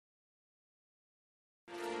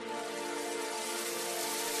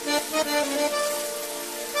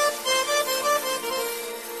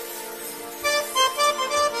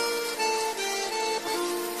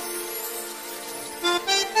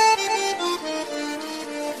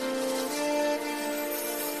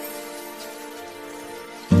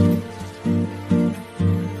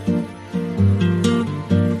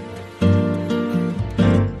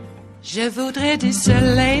Je voudrais du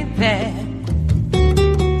soleil vert,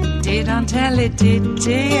 des dentelles et des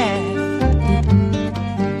théâtres,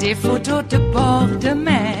 des photos de bord de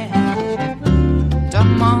mer, dans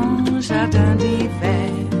mon jardin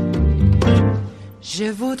d'hiver.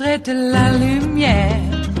 Je voudrais de la lumière,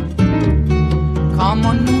 comme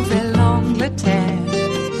en Nouvelle-Angleterre.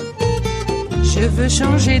 Je veux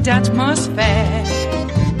changer d'atmosphère,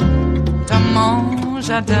 dans mon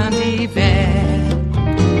jardin d'hiver.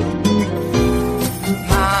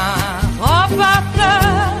 Ma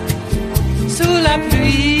fleur, sous la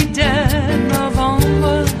pluie de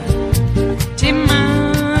novembre, tes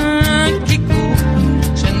mains qui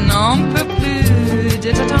courent, je n'en peux plus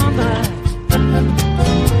de t'attendre.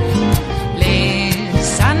 Les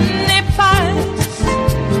années passent,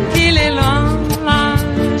 qu'il est loin, là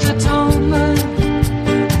je tombe.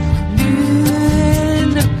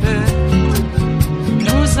 Nul ne peut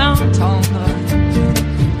nous entendre.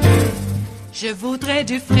 Je voudrais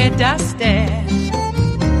du Fred Astaire,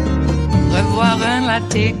 revoir un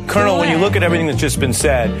latte. Colonel, when you look at everything that's just been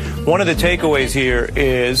said, one of the takeaways here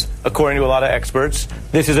is, according to a lot of experts,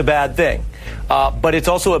 this is a bad thing. But it's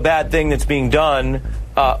also a bad thing that's being done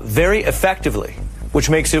very effectively, which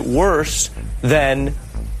makes it worse than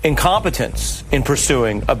incompetence in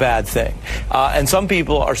pursuing a bad thing. And some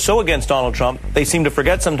people are so against Donald Trump, they seem to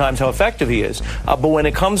forget sometimes how effective he is. But when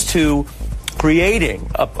it comes to creating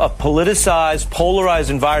a politicized,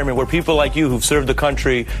 polarized environment where people like you who've served the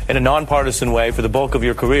country in a nonpartisan way for the bulk of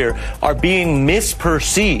your career are being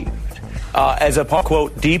misperceived as a,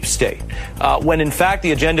 quote, deep state, when in fact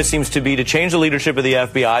the agenda seems to be to change the leadership of the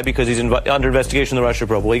FBI because he's under investigation in the Russia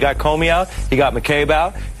probe. Well, he got Comey out, he got McCabe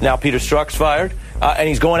out, now Peter Strzok's fired, and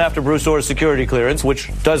he's going after Bruce Orr's security clearance,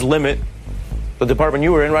 which does limit the department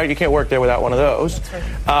you were in, right? You can't work there without one of those.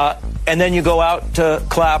 And then you go out to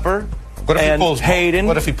Clapper, and Hayden.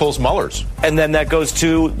 What if he pulls Mueller's? And then that goes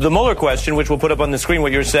to the Mueller question, which we'll put up on the screen,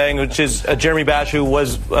 what you're saying, which is Jeremy Bash, who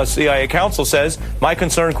was a CIA counsel, says, my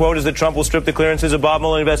concern, quote, is that Trump will strip the clearances of Bob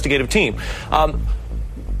Mueller investigative team.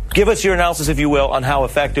 Give us your analysis, if you will, on how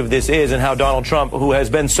effective this is and how Donald Trump, who has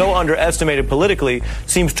been so underestimated politically,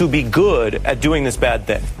 seems to be good at doing this bad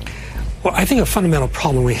thing. Well, I think a fundamental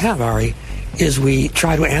problem we have, Ari, is we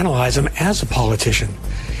try to analyze him as a politician.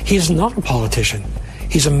 He is not a politician.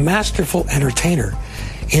 He's a masterful entertainer.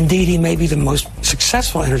 Indeed, he may be the most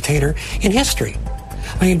successful entertainer in history.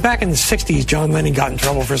 I mean, back in the 60s, John Lennon got in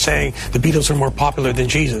trouble for saying the Beatles are more popular than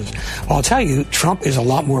Jesus. Well, I'll tell you, Trump is a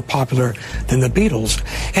lot more popular than the Beatles,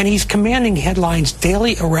 and he's commanding headlines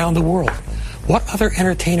daily around the world. What other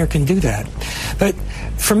entertainer can do that? But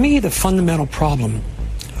for me, the fundamental problem,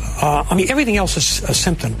 I mean, everything else is a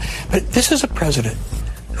symptom, but this is a president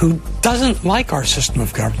who doesn't like our system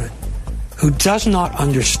of government, who does not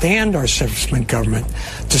understand our system of government,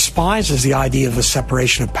 despises the idea of the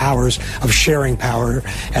separation of powers, of sharing power,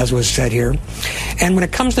 as was said here. And when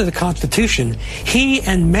it comes to the Constitution, he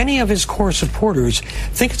and many of his core supporters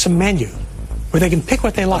think it's a menu where they can pick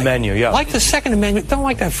what they like. A menu, yeah. Like the Second Amendment, don't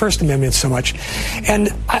like that First Amendment so much. And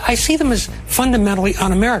I see them as fundamentally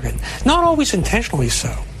un-American. Not always intentionally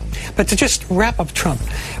so. But to just wrap up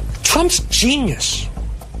Trump's genius,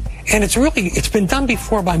 and it's been done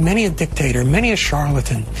before by many a dictator, many a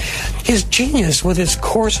charlatan. His genius with his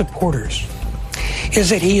core supporters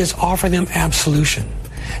is that he has offered them absolution.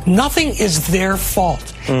 Nothing is their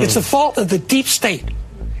fault. It's the fault of the deep state.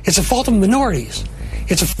 It's the fault of minorities.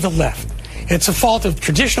 It's the left. It's the fault of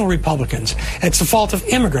traditional Republicans. It's the fault of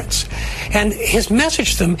immigrants. And his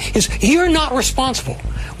message to them is, you're not responsible.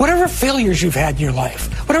 Whatever failures you've had in your life,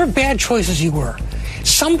 whatever bad choices you were,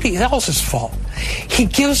 somebody else's fault. He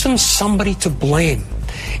gives them somebody to blame.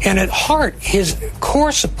 And at heart, his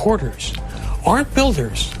core supporters aren't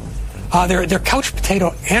builders. They're couch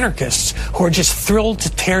potato anarchists who are just thrilled to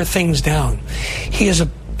tear things down. He is a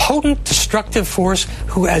potent, destructive force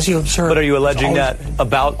who, as you observe... But are you alleging that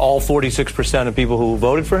about all 46% of people who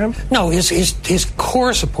voted for him? No, his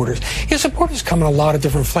core supporters. His supporters come in a lot of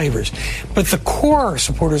different flavors. But the core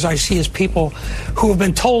supporters I see as people who have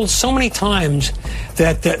been told so many times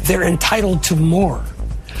that they're entitled to more.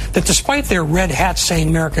 That despite their red hats saying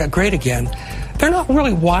America great again, they're not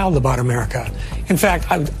really wild about America. In fact,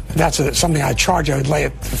 that's something I charge I would lay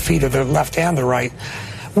at the feet of the left and the right.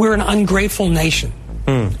 We're an ungrateful nation.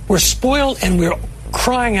 We're spoiled and we're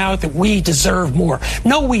crying out that we deserve more.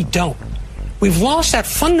 No, we don't. We've lost that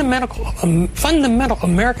fundamental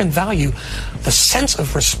American value, the sense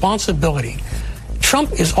of responsibility.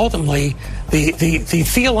 Trump is ultimately the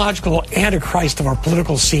theological antichrist of our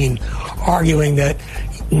political scene, arguing that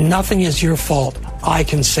nothing is your fault, I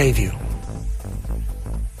can save you.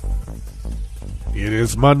 It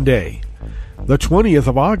is Monday, the 20th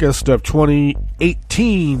of August of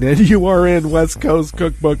 2018, and you are in West Coast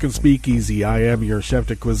Cookbook and Speakeasy. I am your chef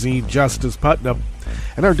de cuisine, Justice Putnam,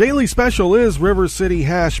 and our daily special is River City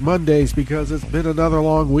Hash Mondays because it's been another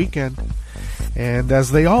long weekend, and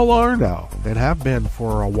as they all are now, and have been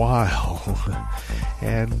for a while.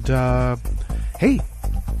 And, hey,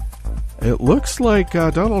 it looks like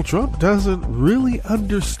Donald Trump doesn't really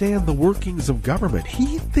understand the workings of government.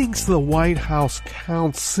 He thinks the White House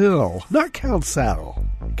counsel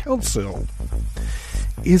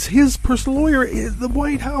is his personal lawyer. The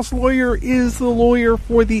White House lawyer is the lawyer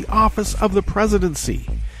for the office of the presidency.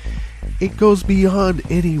 It goes beyond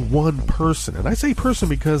any one person. And I say person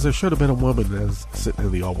because there should have been a woman as sitting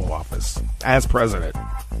in the Oval Office as president.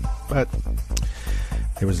 But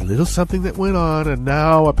there was a little something that went on, and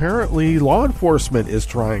now apparently law enforcement is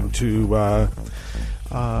trying to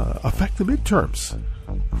affect the midterms.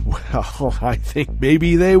 Well, I think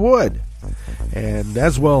maybe they would. And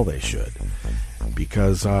as well they should.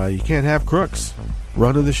 Because you can't have crooks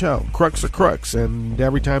running the show. Crooks are crooks, and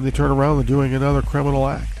every time they turn around, they're doing another criminal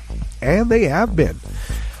act. And they have been.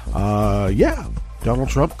 Donald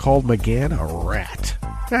Trump called McGahn a rat.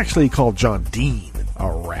 Actually, he called John Dean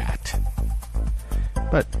a rat.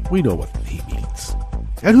 But we know what he means.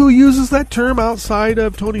 And who uses that term outside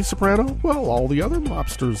of Tony Soprano? Well, all the other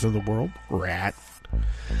mobsters in the world. Rat.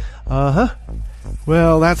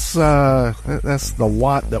 Well, that's the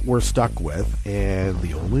lot that we're stuck with. And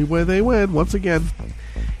the only way they win, once again,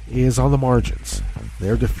 is on the margins.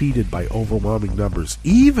 They're defeated by overwhelming numbers.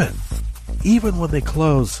 Even when they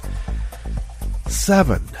close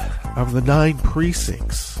 7 of the 9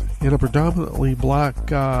 precincts in a predominantly black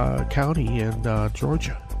county in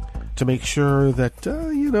Georgia, to make sure that,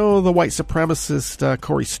 the white supremacist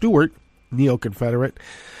Corey Stewart, neo-Confederate,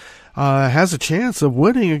 has a chance of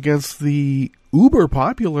winning against the uber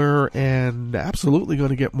popular and absolutely going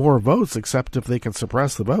to get more votes, except if they can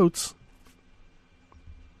suppress the votes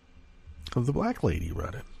of the black lady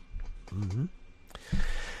running. Mm-hmm.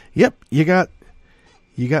 Yep, you got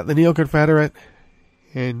the neo-Confederate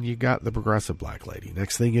and you got the progressive black lady.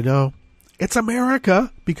 Next thing you know, it's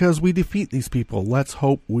America because we defeat these people. Let's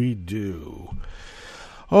hope we do.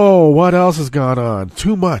 Oh, what else has gone on?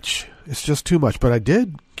 Too much. It's just too much. But I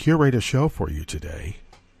did curate a show for you today,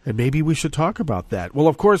 and maybe we should talk about that. Well,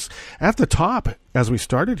 of course, at the top, as we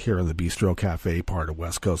started here in the Bistro Cafe, part of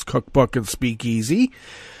West Coast Cookbook and Speakeasy,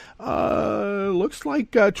 looks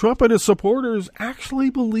like Trump and his supporters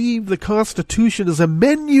actually believe the Constitution is a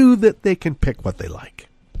menu that they can pick what they like.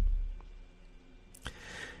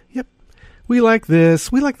 Yep. We like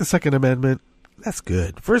this. We like the Second Amendment. That's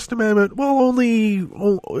good. First Amendment, well, it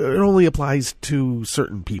only applies to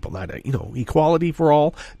certain people, not, equality for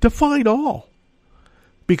all. Define all.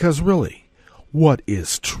 Because really, what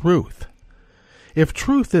is truth? If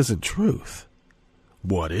truth isn't truth,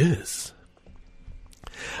 what is?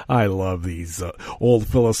 I love these old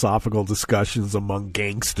philosophical discussions among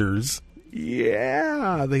gangsters.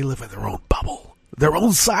 Yeah, they live in their own bubble, their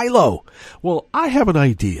own silo. Well, I have an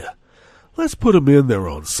idea. Let's put them in their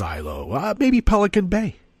own silo. Maybe Pelican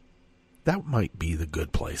Bay. That might be the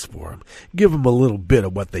good place for them. Give them a little bit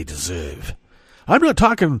of what they deserve. I'm not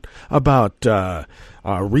talking about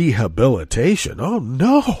rehabilitation. Oh,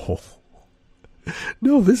 no.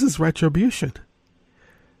 No, this is retribution.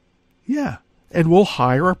 Yeah. And we'll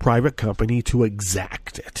hire a private company to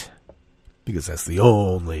exact it. Because that's the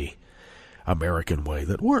only American way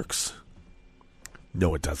that works.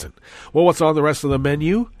 No, it doesn't. Well, what's on the rest of the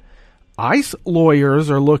menu? ICE lawyers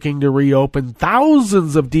are looking to reopen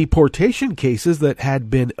thousands of deportation cases that had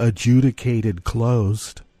been adjudicated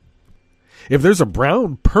closed. If there's a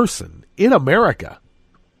brown person in America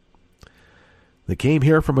that came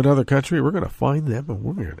here from another country, we're going to find them and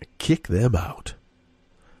we're going to kick them out.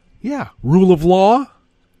 Yeah, rule of law?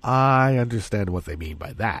 I understand what they mean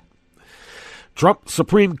by that. Trump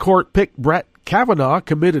Supreme Court picked Brett Kavanaugh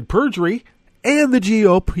committed perjury, and the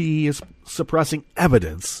GOP is suppressing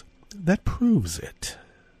evidence that proves it.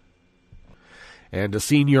 And a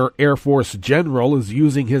senior Air Force general is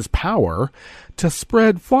using his power to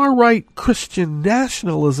spread far-right Christian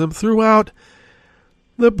nationalism throughout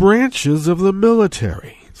the branches of the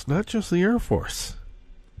military. It's not just the Air Force.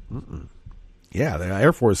 Yeah, the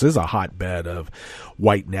Air Force is a hotbed of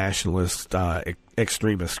white nationalist,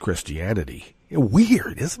 extremist Christianity.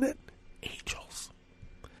 Weird, isn't it? Angels.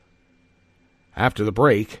 After the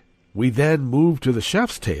break, we then move to the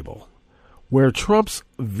chef's table, where Trump's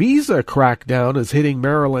visa crackdown is hitting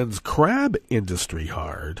Maryland's crab industry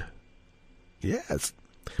hard. Yes,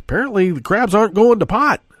 apparently the crabs aren't going to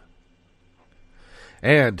pot.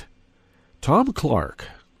 And Tom Clark,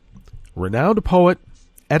 renowned poet,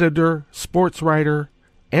 editor, sportswriter,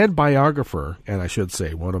 and biographer, and I should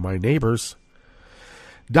say one of my neighbors,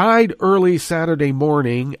 died early Saturday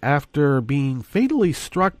morning after being fatally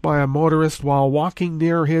struck by a motorist while walking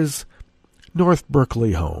near his North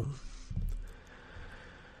Berkeley home.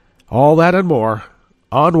 All that and more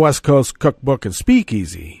on West Coast Cookbook and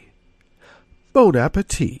Speakeasy. Bon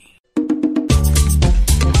appetit.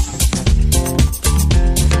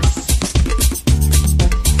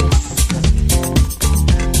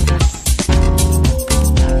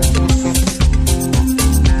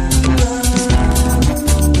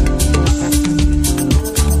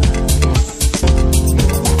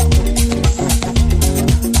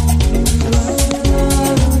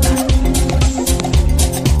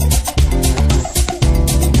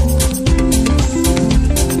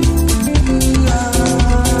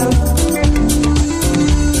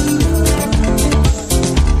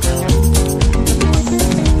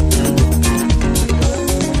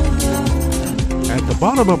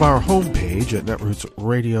 Bottom of our homepage at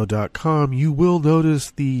netrootsradio.com, you will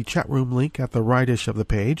notice the chat room link at the rightish of the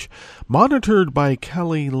page, monitored by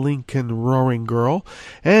Kelly Lincoln Roaring Girl.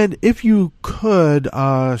 And if you could,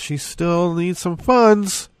 she still needs some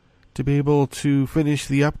funds to be able to finish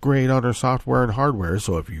the upgrade on her software and hardware.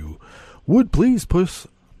 So if you would please push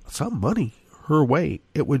some money her way,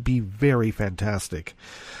 it would be very fantastic.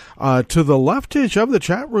 To the leftish of the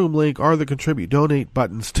chat room link are the contribute donate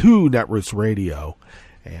buttons to Netroots Radio.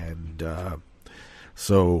 And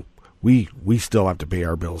so we still have to pay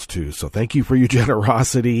our bills too. So thank you for your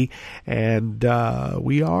generosity. And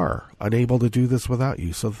we are unable to do this without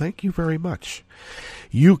you. So thank you very much.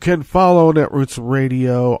 You can follow Netroots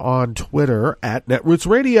Radio on Twitter at Netroots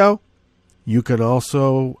Radio. You can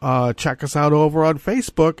also check us out over on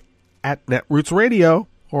Facebook at Netroots Radio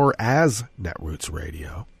or as Netroots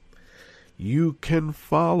Radio. You can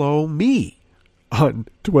follow me on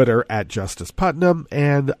Twitter at Justice Putnam,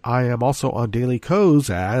 and I am also on Daily Co's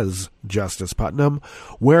as Justice Putnam,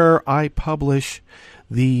 where I publish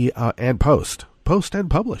the and post and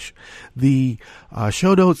publish the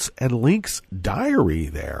show notes and links diary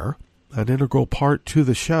there, an integral part to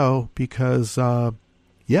the show because, I'm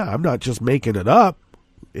not just making it up.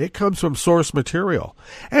 It comes from source material.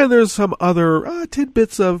 And there's some other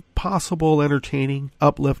tidbits of possible entertaining,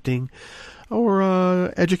 uplifting, or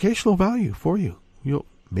educational value for you.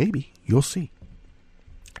 You'll see.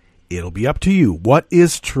 It'll be up to you. What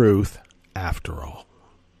is truth after all?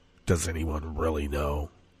 Does anyone really know?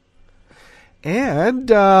 And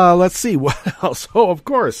let's see what else. Oh, of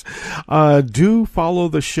course, do follow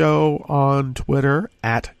the show on Twitter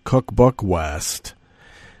at Cookbook West.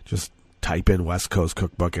 Just type in West Coast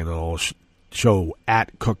Cookbook and it'll show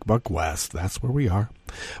at Cookbook West. That's where we are.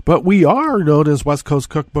 But we are known as West Coast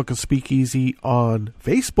Cookbook and Speakeasy on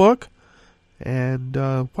Facebook. And,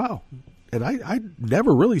 and I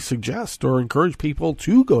never really suggest or encourage people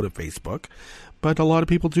to go to Facebook. But a lot of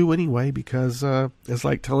people do anyway because it's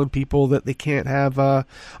like telling people that they can't have a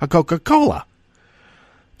Coca-Cola.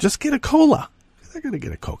 Just get a cola. They're going to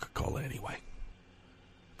get a Coca-Cola anyway.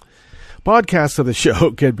 Podcasts of the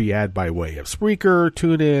show can be had by way of Spreaker,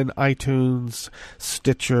 TuneIn, iTunes,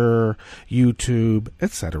 Stitcher, YouTube,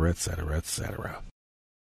 etc., etc., etc.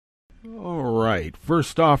 All right,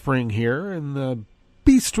 first offering here in the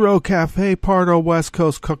Bistro Cafe, part of West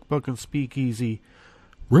Coast Cookbook and Speakeasy,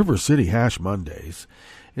 River City Hash Mondays,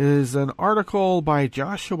 is an article by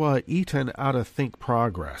Joshua Eaton out of Think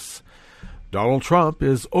Progress. Donald Trump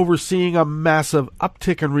is overseeing a massive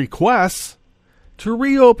uptick in requests to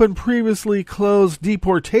reopen previously closed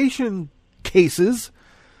deportation cases,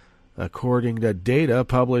 according to data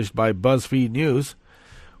published by BuzzFeed News.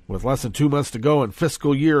 With less than 2 months to go in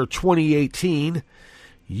fiscal year 2018,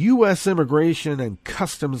 U.S. Immigration and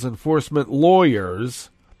Customs Enforcement lawyers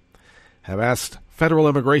have asked federal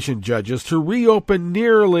immigration judges to reopen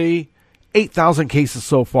nearly 8,000 cases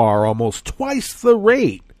so far, almost twice the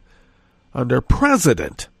rate under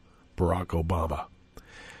President Barack Obama.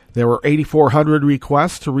 There were 8,400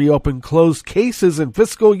 requests to reopen closed cases in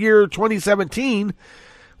fiscal year 2017,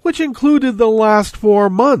 which included the last 4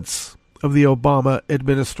 months of the Obama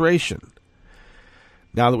administration.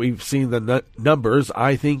 Now that we've seen the numbers,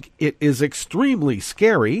 I think it is extremely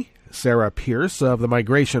scary Sarah Pierce of the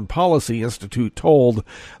Migration Policy Institute told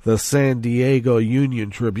the San Diego Union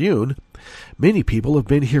Tribune, many people have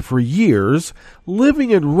been here for years,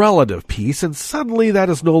 living in relative peace, and suddenly that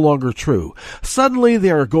is no longer true. Suddenly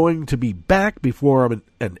they are going to be back before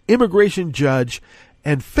an immigration judge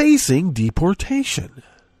and facing deportation.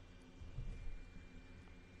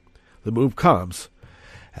 The move comes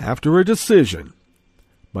after a decision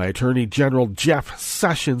by Attorney General Jeff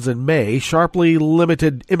Sessions in May sharply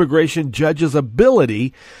limited immigration judges'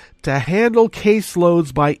 ability to handle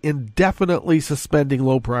caseloads by indefinitely suspending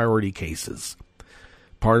low-priority cases.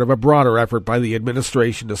 Part of a broader effort by the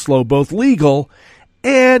administration to slow both legal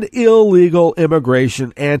and illegal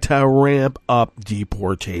immigration and to ramp up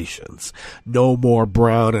deportations. No more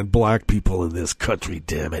brown and black people in this country,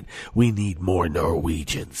 damn it. We need more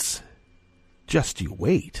Norwegians. Just you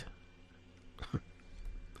wait.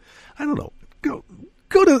 I don't know. Go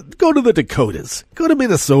to the Dakotas. Go to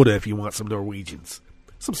Minnesota if you want some Norwegians.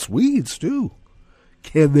 Some Swedes, too.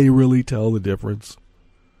 Can they really tell the difference?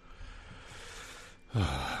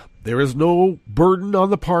 There is no burden on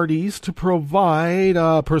the parties to provide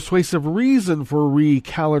a persuasive reason for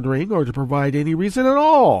recalendering or to provide any reason at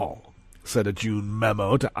all, said a June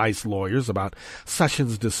memo to ICE lawyers about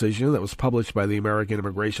Sessions' decision that was published by the American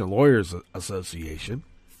Immigration Lawyers Association.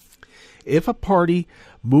 If a party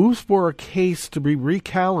moves for a case to be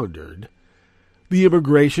recalendared, the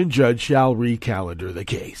immigration judge shall recalendar the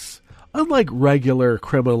case. Unlike regular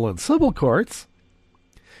criminal and civil courts,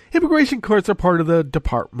 immigration courts are part of the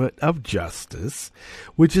Department of Justice,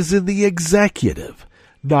 which is in the executive,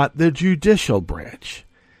 not the judicial branch.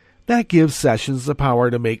 That gives Sessions the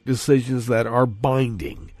power to make decisions that are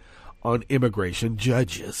binding on immigration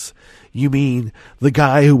judges. You mean the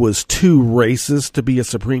guy who was too racist to be a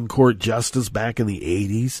Supreme Court justice back in the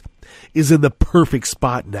 80s is in the perfect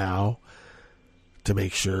spot now to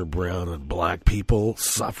make sure brown and black people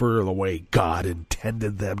suffer the way God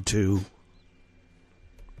intended them to?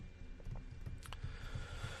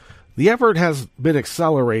 The effort has been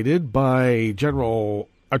accelerated by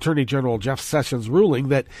Attorney General Jeff Sessions' ruling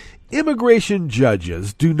that immigration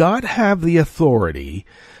judges do not have the authority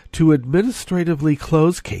to administratively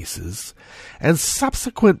close cases, and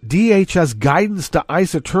subsequent DHS guidance to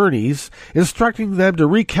ICE attorneys instructing them to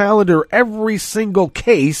recalendar every single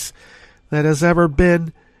case that has ever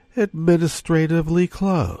been administratively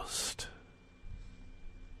closed.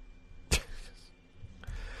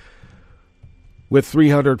 With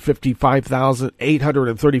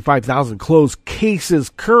 835,000 closed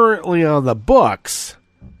cases currently on the books,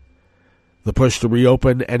 the push to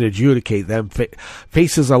reopen and adjudicate them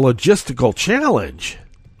faces a logistical challenge.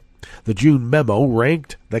 The June memo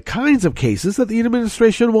ranked the kinds of cases that the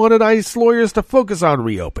administration wanted ICE lawyers to focus on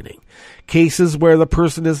reopening. Cases where the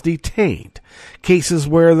person is detained. Cases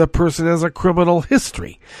where the person has a criminal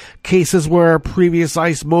history. Cases where a previous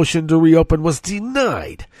ICE motion to reopen was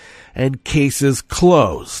denied. And cases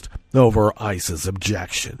closed over ICE's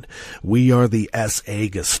objection. We are the SA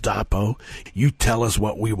Gestapo. You tell us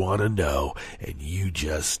what we want to know, and you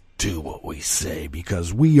just do what we say,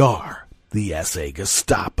 because we are the SA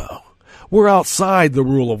Gestapo. We're outside the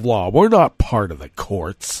rule of law. We're not part of the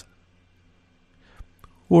courts.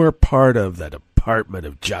 We're part of the Department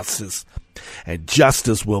of Justice, and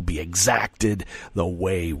justice will be exacted the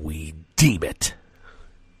way we deem it.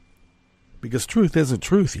 Because truth isn't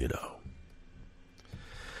truth, you know.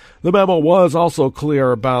 The memo was also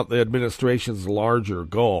clear about the administration's larger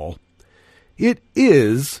goal. It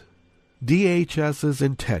is DHS's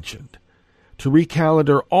intention to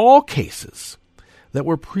recalendar all cases that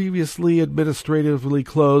were previously administratively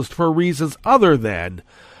closed for reasons other than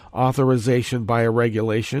authorization by a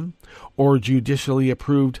regulation or judicially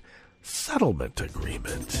approved settlement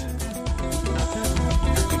agreement.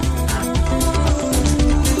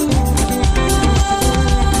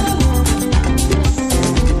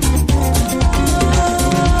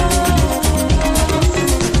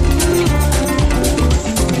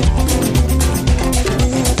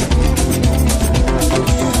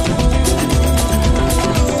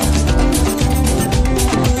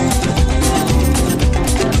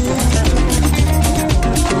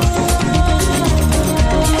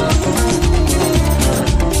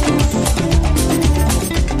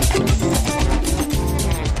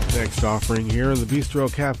 Offering here in the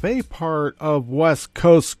Bistro Cafe, part of West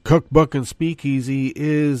Coast Cookbook and Speakeasy,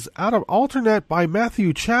 is out of Alternate by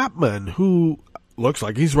Matthew Chapman, who looks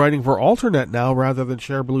like he's writing for Alternate now rather than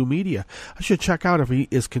Share Blue Media. I should check out if he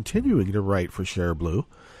is continuing to write for Share Blue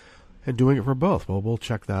and doing it for both. Well, we'll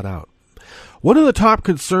check that out. One of the top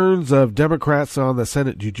concerns of Democrats on the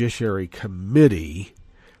Senate Judiciary Committee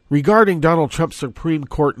regarding Donald Trump's Supreme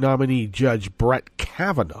Court nominee Judge Brett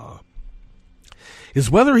Kavanaugh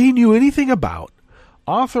is whether he knew anything about,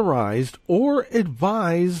 authorized, or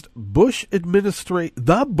advised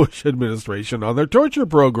the Bush administration on their torture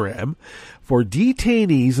program for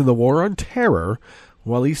detainees in the War on Terror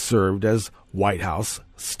while he served as White House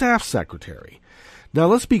staff secretary. Now,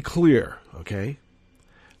 let's be clear, okay?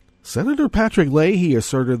 Senator Patrick Leahy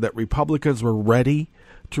asserted that Republicans were ready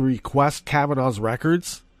to request Kavanaugh's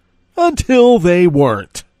records until they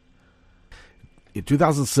weren't. In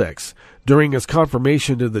 2006, during his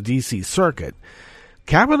confirmation to the D.C. Circuit,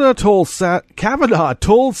 Kavanaugh told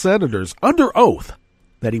senators under oath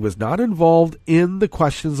that he was not involved in the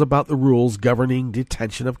questions about the rules governing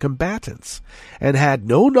detention of combatants and had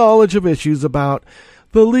no knowledge of issues about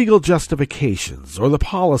the legal justifications or the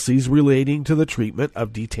policies relating to the treatment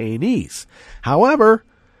of detainees. However,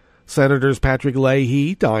 Senators Patrick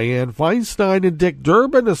Leahy, Dianne Feinstein, and Dick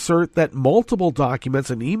Durbin assert that multiple documents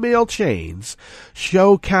and email chains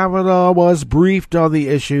show Kavanaugh was briefed on the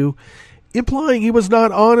issue, implying he was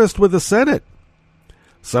not honest with the Senate.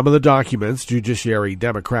 Some of the documents, Judiciary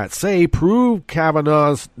Democrats say, prove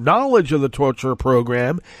Kavanaugh's knowledge of the torture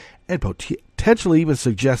program and potentially even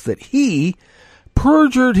suggest that he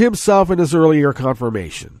perjured himself in his earlier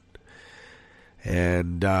confirmation.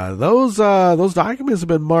 And those documents have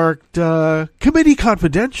been marked committee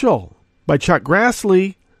confidential by Chuck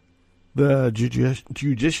Grassley, the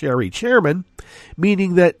judiciary chairman,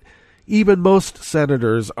 meaning that even most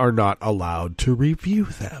senators are not allowed to review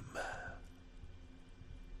them.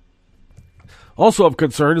 Also of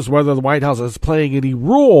concern is whether the White House is playing any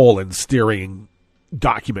role in steering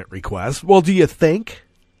document requests. Well, do you think?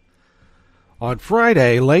 On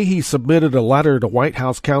Friday, Leahy submitted a letter to White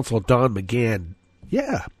House counsel Don McGahn.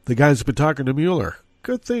 Yeah, the guy's been talking to Mueller.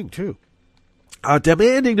 Good thing, too.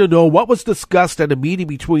 Demanding to know what was discussed at a meeting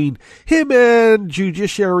between him and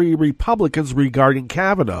judiciary Republicans regarding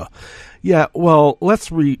Kavanaugh. Yeah, well,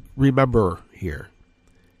 let's remember here.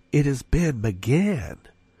 It has been McGahn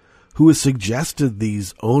who has suggested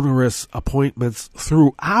these onerous appointments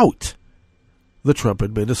throughout the Trump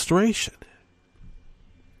administration.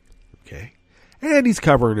 Okay? And he's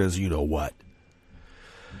covering his you-know-what.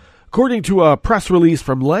 According to a press release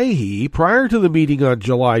from Leahy, prior to the meeting on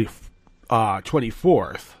July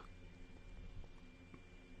 24th,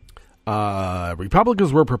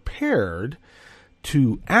 Republicans were prepared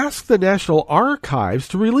to ask the National Archives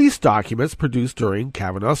to release documents produced during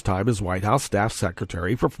Kavanaugh's time as White House staff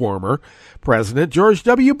secretary for former President George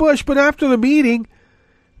W. Bush. But after the meeting,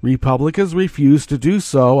 Republicans refused to do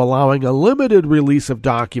so, allowing a limited release of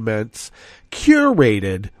documents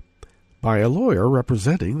curated by a lawyer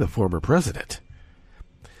representing the former president.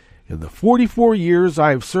 In the 44 years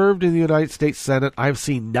I've served in the United States Senate, I've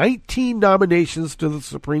seen 19 nominations to the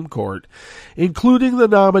Supreme Court, including the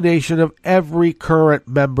nomination of every current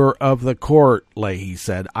member of the court, Leahy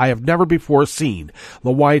said. I have never before seen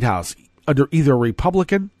the White House, under either a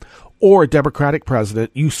Republican or a Democratic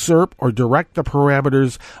president, usurp or direct the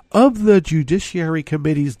parameters of the Judiciary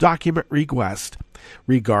Committee's document request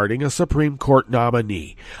regarding a Supreme Court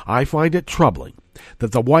nominee. I find it troubling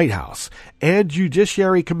that the White House and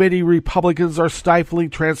Judiciary Committee Republicans are stifling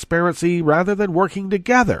transparency rather than working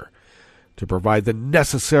together to provide the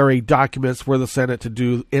necessary documents for the Senate to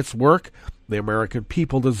do its work. The American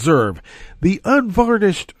people deserve the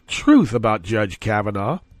unvarnished truth about Judge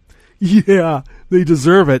Kavanaugh. Yeah, they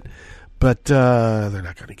deserve it, but they're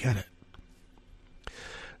not going to get it.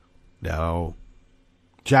 Now,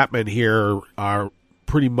 Chapman here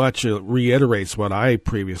pretty much reiterates what I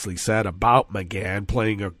previously said about McGahn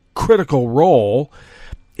playing a critical role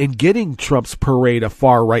in getting Trump's parade of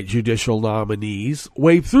far-right judicial nominees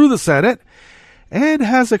waved through the Senate, and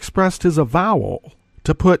has expressed his avowal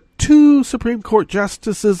to put 2 Supreme Court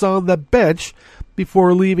justices on the bench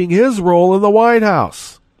before leaving his role in the White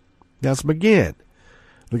House. That's McGahn,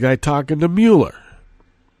 the guy talking to Mueller.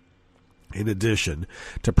 In addition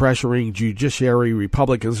to pressuring judiciary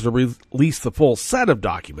Republicans to release the full set of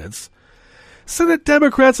documents, Senate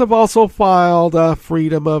Democrats have also filed a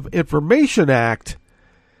Freedom of Information Act,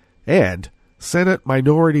 and Senate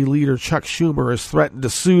Minority Leader Chuck Schumer has threatened to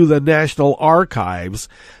sue the National Archives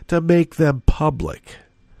to make them public.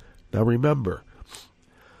 Now remember,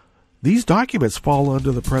 these documents fall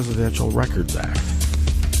under the Presidential Records Act.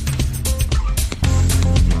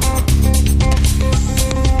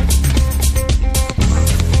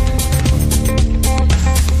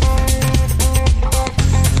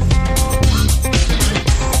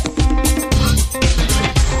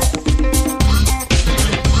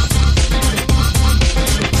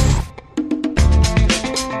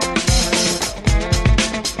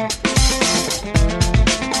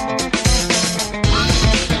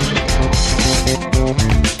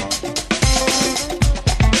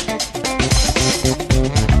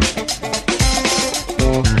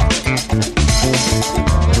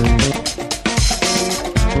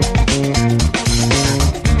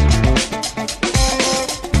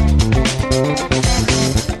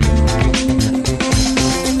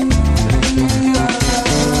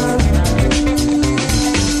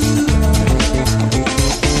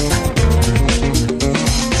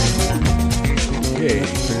 Okay,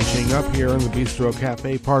 finishing up here in the Bistro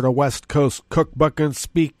Cafe, part of West Coast Cookbook and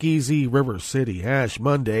Speakeasy, River City Hash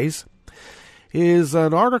Mondays, is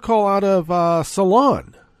an article out of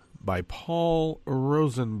Salon by Paul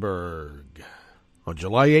Rosenberg. On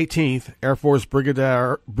July 18th, Air Force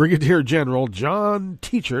Brigadier General John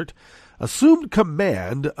Teachert assumed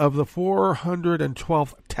command of the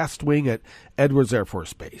 412th Test Wing at Edwards Air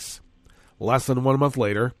Force Base. Less than 1 month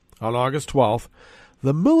later, on August 12th,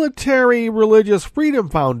 the Military Religious Freedom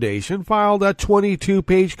Foundation filed a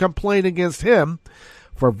 22-page complaint against him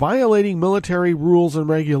for violating military rules and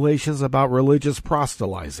regulations about religious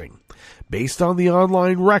proselytizing, based on the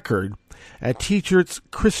online record at Teachert's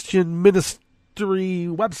Christian Ministry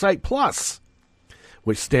website Plus,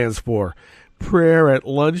 which stands for Prayer at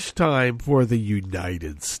Lunchtime for the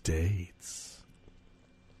United States,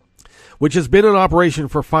 which has been in operation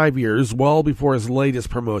for 5 years, well before his latest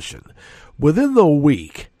promotion. Within the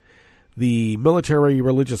week, the Military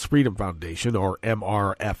Religious Freedom Foundation, or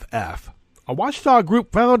MRFF, a watchdog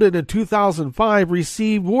group founded in 2005,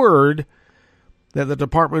 received word that the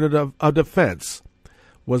Department of Defense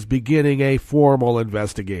was beginning a formal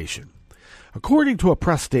investigation. According to a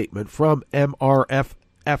press statement from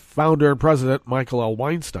MRFF founder and president Michael L.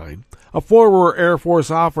 Weinstein, a former Air Force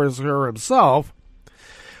officer himself,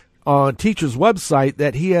 on Teacher's website,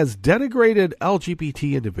 that he has denigrated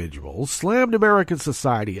LGBT individuals, slammed American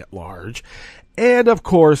society at large, and, of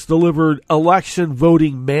course, delivered election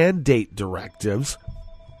voting mandate directives,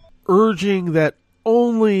 urging that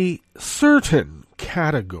only certain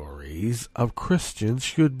categories of Christians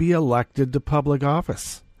should be elected to public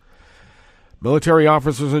office. Military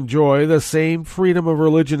officers enjoy the same freedom of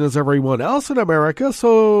religion as everyone else in America,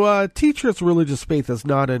 so Teacher's religious faith is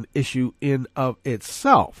not an issue in of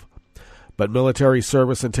itself. But military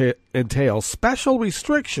service entails special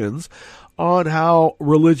restrictions on how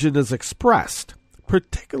religion is expressed,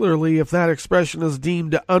 particularly if that expression is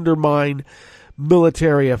deemed to undermine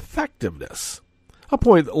military effectiveness, a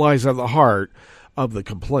point that lies at the heart of the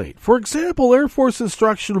complaint. For example, Air Force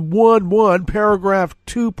Instruction 1.1, paragraph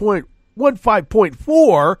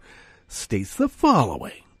 2.15.4 states the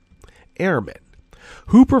following: Airmen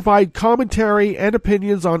who provide commentary and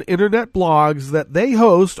opinions on internet blogs that they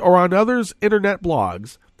host or on others' internet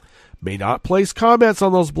blogs may not place comments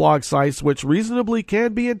on those blog sites which reasonably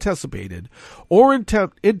can be anticipated or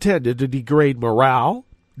intended to degrade morale,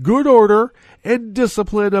 good order, and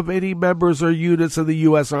discipline of any members or units of the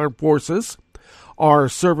U.S. Armed Forces, are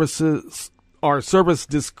service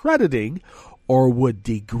discrediting, or would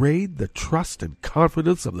degrade the trust and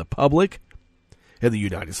confidence of the public in the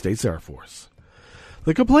United States Air Force.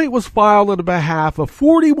 The complaint was filed on behalf of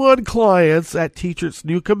 41 clients at Teachert's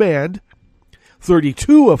new command,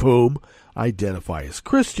 32 of whom identify as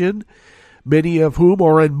Christian, many of whom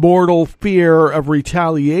are in mortal fear of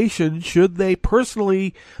retaliation should they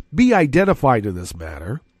personally be identified in this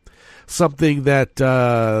matter, something that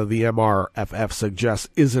the MRFF suggests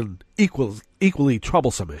is an equally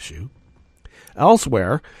troublesome issue.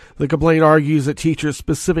 Elsewhere, the complaint argues that Teacher's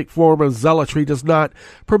specific form of zealotry does not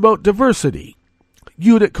promote diversity,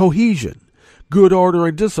 unit cohesion, good order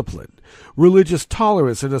and discipline, religious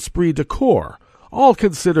tolerance, and esprit de corps, all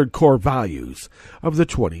considered core values of the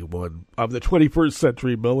 21st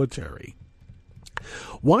century military.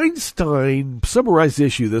 Weinstein summarized the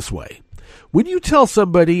issue this way: when you tell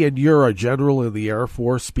somebody, and you're a general in the Air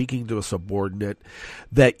Force speaking to a subordinate,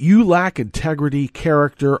 that you lack integrity,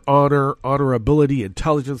 character, honor, honorability,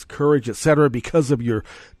 intelligence, courage, etc. because of your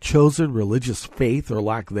chosen religious faith or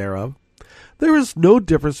lack thereof, there is no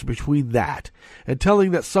difference between that and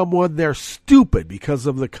telling that someone they're stupid because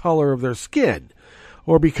of the color of their skin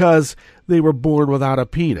or because they were born without a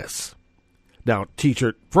penis. Now,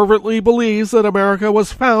 Teachert fervently believes that America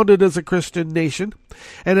was founded as a Christian nation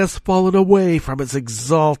and has fallen away from its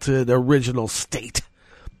exalted original state.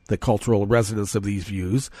 The cultural resonance of these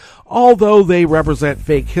views, although they represent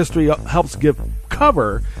fake history, helps give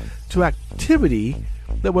cover to activity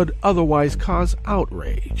that would otherwise cause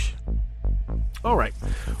outrage. All right,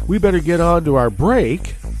 we better get on to our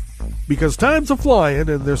break because time's a-flying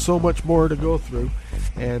and there's so much more to go through.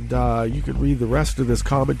 And you can read the rest of this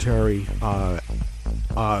commentary at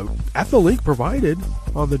the link provided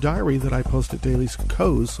on the diary that I post at Daily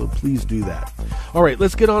Co's, so please do that. All right,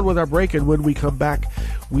 let's get on with our break, and when we come back,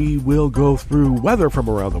 we will go through weather from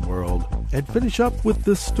around the world and finish up with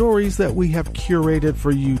the stories that we have curated for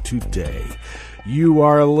you today. You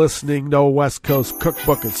are listening to West Coast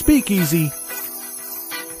Cookbook and Speakeasy,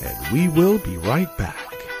 and we will be right back.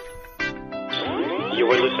 You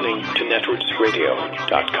are listening to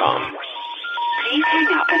netrootsradio.com. Please hang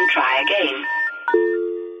up and try again.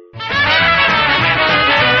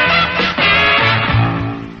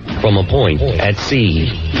 From a point at sea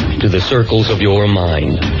to the circles of your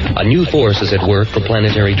mind, a new force is at work for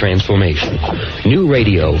planetary transformation. New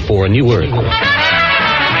radio for a new Earth.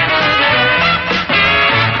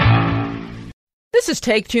 This is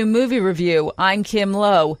Take Two Movie Review. I'm Kim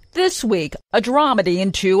Lowe. This week, a dramedy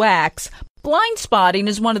in 2 acts. Blindspotting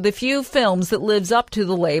is one of the few films that lives up to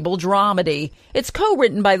the label dramedy. It's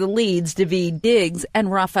co-written by the leads Daveed Diggs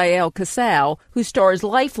and Rafael Casal, who stars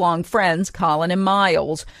lifelong friends Colin and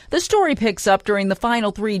Miles. The story picks up during the final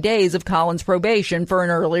 3 days of Colin's probation for an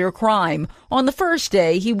earlier crime. On the first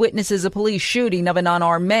day, he witnesses a police shooting of an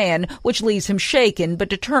unarmed man, which leaves him shaken but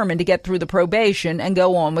determined to get through the probation and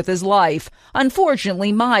go on with his life.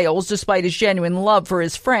 Unfortunately, Miles, despite his genuine love for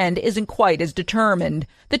his friend, isn't quite as determined.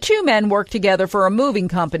 The two men work together for a moving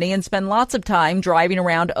company and spend lots of time driving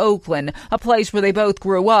around Oakland, a place where they both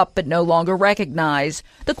grew up but no longer recognize.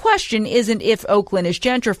 The question isn't if Oakland is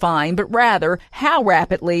gentrifying, but rather how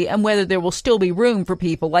rapidly and whether there will still be room for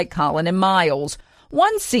people like Colin and Miles.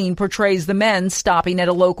 One scene portrays the men stopping at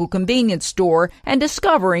a local convenience store and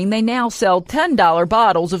discovering they now sell $10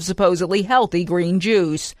 bottles of supposedly healthy green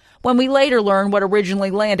juice. When we later learn what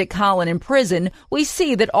originally landed Colin in prison, we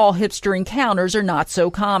see that all hipster encounters are not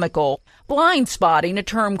so comical. Blindspotting, a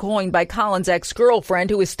term coined by Colin's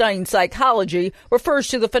ex-girlfriend who is studying psychology, refers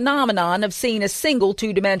to the phenomenon of seeing a single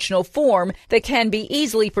two-dimensional form that can be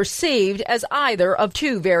easily perceived as either of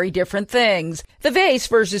two very different things. The vase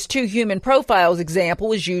versus two human profiles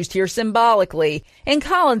example is used here symbolically. In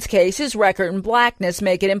Colin's case, his record and blackness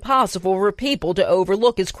make it impossible for people to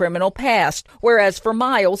overlook his criminal past, whereas for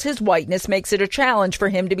Miles, his whiteness makes it a challenge for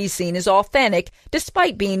him to be seen as authentic,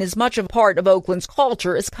 despite being as much a part of Oakland's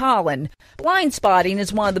culture as Colin. Blindspotting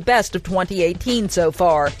is one of the best of 2018 so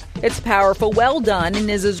far. It's powerful, well done,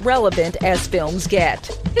 and is as relevant as films get.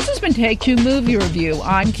 This has been Take Two Movie Review.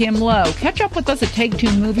 I'm Kim Lowe. Catch up with us at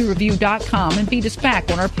TakeTwoMovieReview.com and feed us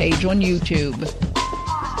back on our page on YouTube.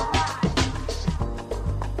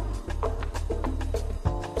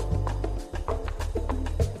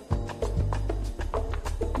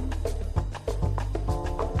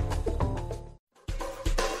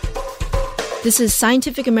 This is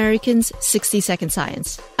Scientific American's 60-Second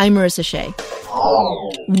Science. I'm Marissa Shea.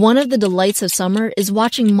 One of the delights of summer is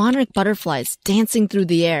watching monarch butterflies dancing through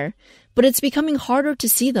the air, but it's becoming harder to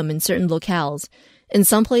see them in certain locales. In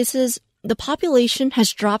some places, the population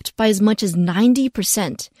has dropped by as much as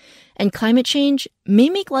 90%, and climate change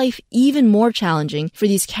may make life even more challenging for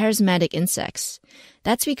these charismatic insects.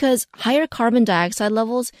 That's because higher carbon dioxide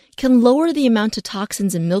levels can lower the amount of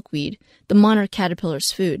toxins in milkweed, the monarch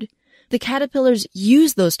caterpillar's food. The caterpillars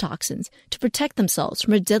use those toxins to protect themselves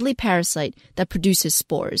from a deadly parasite that produces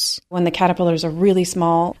spores. When the caterpillars are really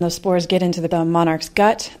small, those spores get into the monarch's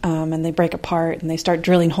gut and they break apart and they start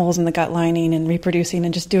drilling holes in the gut lining and reproducing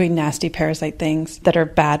and just doing nasty parasite things that are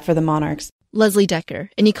bad for the monarchs. Leslie Decker,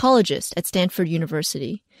 an ecologist at Stanford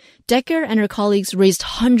University. Decker and her colleagues raised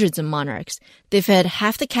hundreds of monarchs. They fed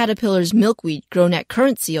half the caterpillars milkweed grown at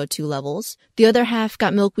current CO2 levels. The other half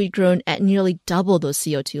got milkweed grown at nearly double those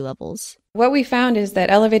CO2 levels. What we found is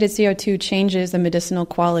that elevated CO2 changes the medicinal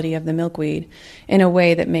quality of the milkweed in a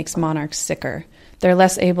way that makes monarchs sicker. They're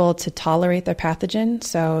less able to tolerate the pathogen,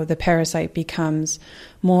 so the parasite becomes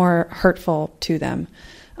more hurtful to them.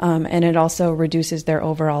 And it also reduces their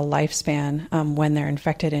overall lifespan when they're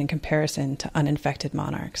infected in comparison to uninfected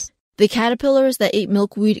monarchs. The caterpillars that ate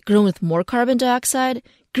milkweed grown with more carbon dioxide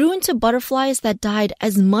grew into butterflies that died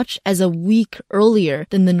as much as a week earlier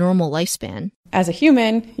than the normal lifespan. As a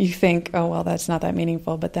human, you think, oh, well, that's not that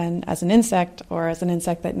meaningful. But then as an insect, or as an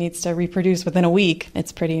insect that needs to reproduce within a week,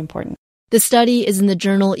 it's pretty important. The study is in the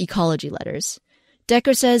journal Ecology Letters.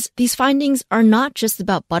 Decker says these findings are not just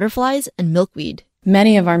about butterflies and milkweed.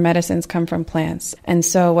 Many of our medicines come from plants. And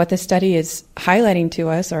so what this study is highlighting to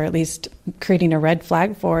us, or at least creating a red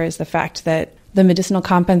flag for, is the fact that the medicinal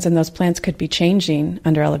compounds in those plants could be changing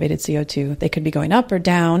under elevated CO2. They could be going up or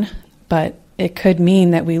down, but it could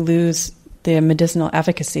mean that we lose the medicinal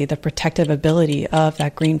efficacy, the protective ability of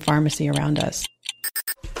that green pharmacy around us.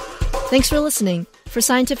 Thanks for listening. For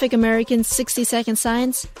Scientific American's 60-Second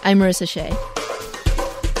Science, I'm Marissa Shea.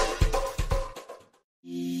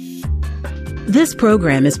 This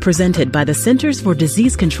program is presented by the Centers for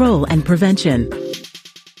Disease Control and Prevention.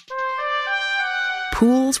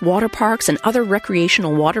 Pools, water parks, and other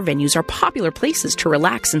recreational water venues are popular places to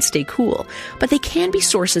relax and stay cool, but they can be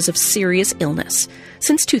sources of serious illness.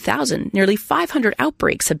 Since 2000, nearly 500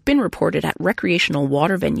 outbreaks have been reported at recreational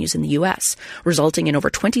water venues in the U.S., resulting in over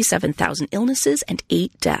 27,000 illnesses and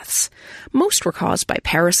 8 deaths. Most were caused by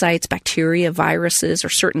parasites, bacteria, viruses, or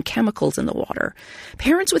certain chemicals in the water.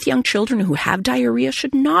 Parents with young children who have diarrhea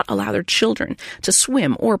should not allow their children to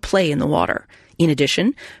swim or play in the water. In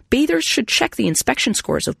addition, bathers should check the inspection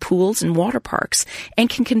scores of pools and water parks and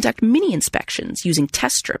can conduct mini inspections using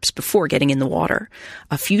test strips before getting in the water.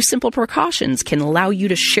 A few simple precautions can allow you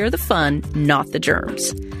to share the fun, not the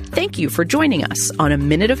germs. Thank you for joining us on A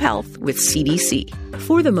Minute of Health with CDC.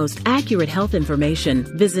 For the most accurate health information,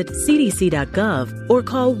 visit cdc.gov or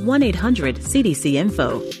call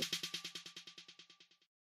 1-800-CDC-INFO.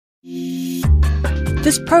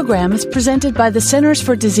 This program is presented by the Centers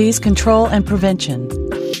for Disease Control and Prevention.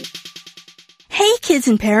 Hey kids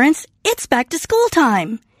and parents, it's back to school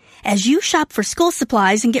time. As you shop for school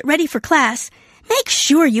supplies and get ready for class, make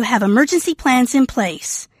sure you have emergency plans in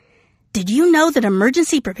place. Did you know that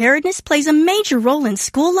emergency preparedness plays a major role in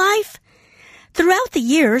school life? Throughout the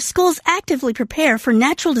year, schools actively prepare for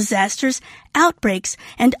natural disasters, outbreaks,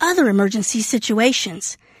 and other emergency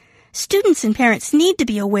situations. Students and parents need to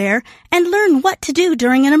be aware and learn what to do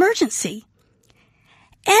during an emergency.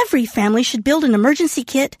 Every family should build an emergency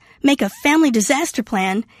kit, make a family disaster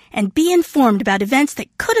plan, and be informed about events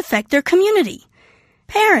that could affect their community.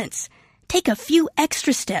 Parents, take a few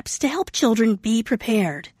extra steps to help children be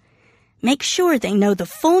prepared. Make sure they know the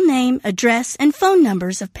full name, address, and phone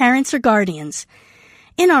numbers of parents or guardians.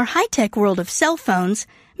 In our high-tech world of cell phones,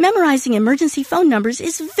 memorizing emergency phone numbers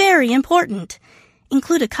is very important.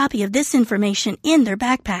 Include a copy of this information in their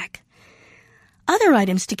backpack. Other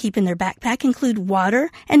items to keep in their backpack include water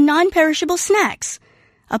and non-perishable snacks,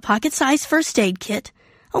 a pocket-sized first aid kit,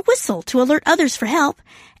 a whistle to alert others for help,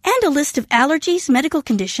 and a list of allergies, medical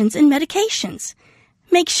conditions, and medications.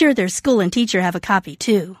 Make sure their school and teacher have a copy,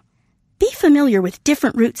 too. Be familiar with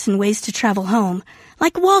different routes and ways to travel home,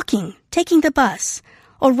 like walking, taking the bus,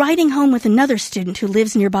 or riding home with another student who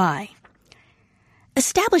lives nearby.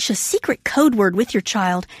 Establish a secret code word with your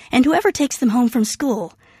child and whoever takes them home from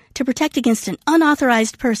school to protect against an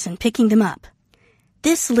unauthorized person picking them up.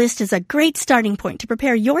 This list is a great starting point to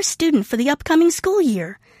prepare your student for the upcoming school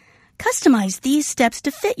year. Customize these steps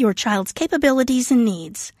to fit your child's capabilities and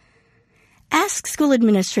needs. Ask school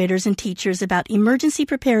administrators and teachers about emergency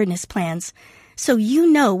preparedness plans so you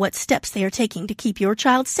know what steps they are taking to keep your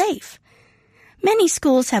child safe. Many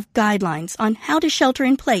schools have guidelines on how to shelter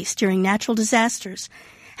in place during natural disasters,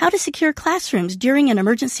 how to secure classrooms during an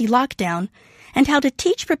emergency lockdown, and how to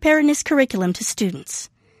teach preparedness curriculum to students.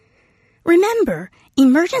 Remember,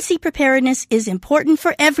 emergency preparedness is important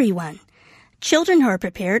for everyone. Children who are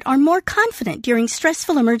prepared are more confident during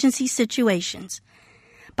stressful emergency situations.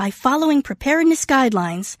 By following preparedness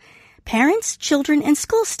guidelines, parents, children, and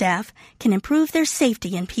school staff can improve their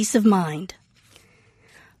safety and peace of mind.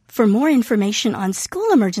 For more information on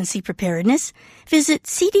school emergency preparedness, visit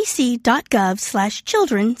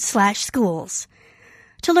cdc.gov/children/schools.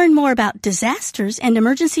 To learn more about disasters and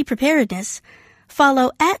emergency preparedness,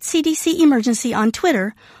 follow @CDC Emergency on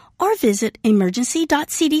Twitter or visit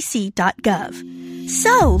emergency.cdc.gov.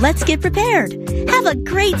 So, let's get prepared. Have a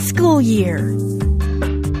great school year.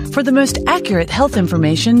 For the most accurate health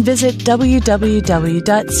information, visit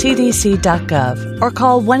www.cdc.gov or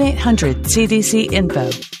call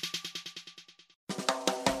 1-800-CDC-INFO.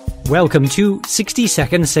 Welcome to 60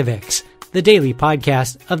 Second Civics, the daily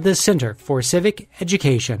podcast of the Center for Civic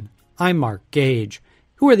Education. I'm Mark Gage.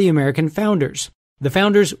 Who are the American founders? The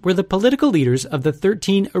founders were the political leaders of the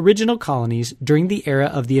 13 original colonies during the era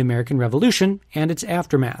of the American Revolution and its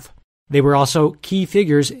aftermath. They were also key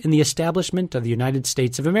figures in the establishment of the United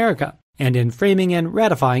States of America and in framing and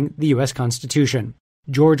ratifying the U.S. Constitution.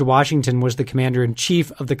 George Washington was the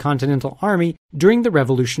commander-in-chief of the Continental Army during the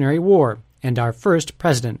Revolutionary War and our first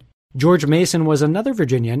president. George Mason was another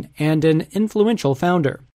Virginian and an influential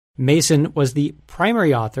founder. Mason was the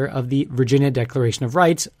primary author of the Virginia Declaration of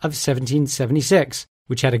Rights of 1776,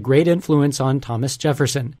 which had a great influence on Thomas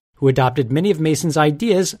Jefferson, who adopted many of Mason's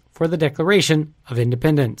ideas for the Declaration of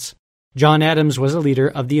Independence. John Adams was a leader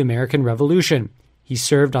of the American Revolution. He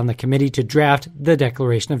served on the committee to draft the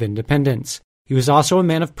Declaration of Independence. He was also a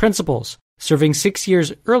man of principles, serving 6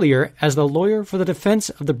 years earlier as the lawyer for the defense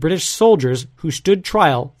of the British soldiers who stood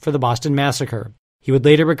trial for the Boston Massacre. He would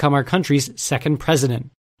later become our country's second president.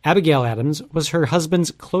 Abigail Adams was her husband's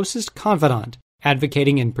closest confidant,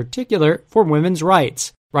 advocating in particular for women's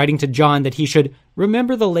rights. writing to John that he should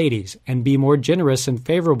remember the ladies and be more generous and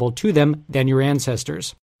favorable to them than your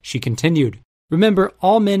ancestors. She continued, remember,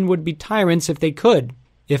 all men would be tyrants if they could.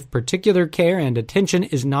 If particular care and attention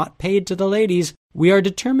is not paid to the ladies, we are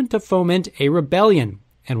determined to foment a rebellion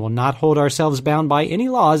and will not hold ourselves bound by any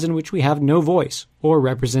laws in which we have no voice or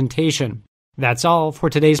representation. That's all for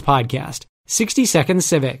today's podcast, 60 Second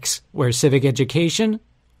Civics, where civic education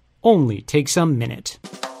only takes a minute.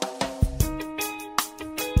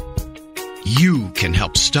 You can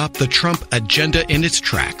help stop the Trump agenda in its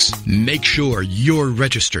tracks. Make sure you're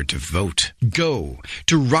registered to vote. Go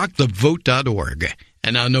to rockthevote.org.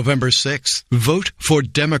 And on November 6th, vote for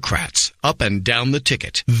Democrats up and down the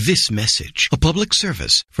ticket. This message, a public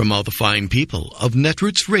service from all the fine people of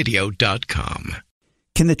netrootsradio.com.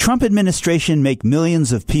 Can the Trump administration make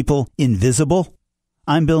millions of people invisible?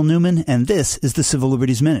 I'm Bill Newman, and this is the Civil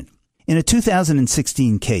Liberties Minute. In a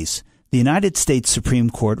 2016 case, the United States Supreme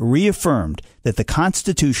Court reaffirmed that the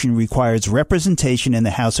Constitution requires representation in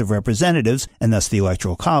the House of Representatives, and thus the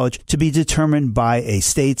Electoral College, to be determined by a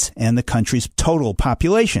state's and the country's total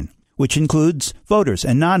population, which includes voters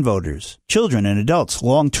and non-voters, children and adults,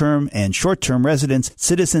 long-term and short-term residents,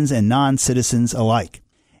 citizens and non-citizens alike.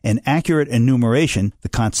 An accurate enumeration, the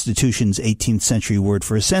Constitution's 18th century word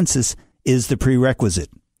for a census, is the prerequisite.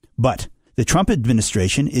 But the Trump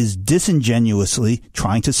administration is disingenuously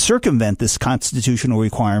trying to circumvent this constitutional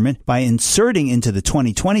requirement by inserting into the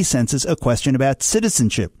 2020 census a question about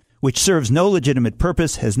citizenship, which serves no legitimate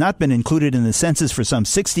purpose, has not been included in the census for some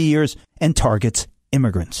 60 years, and targets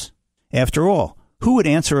immigrants. After all, who would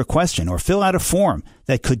answer a question or fill out a form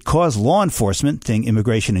that could cause law enforcement, think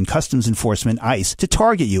Immigration and Customs Enforcement, ICE, to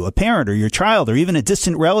target you, a parent or your child, or even a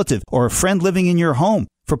distant relative or a friend living in your home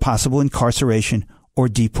for possible incarceration or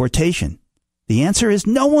deportation? The answer is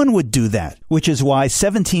no one would do that, which is why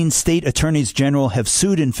 17 state attorneys general have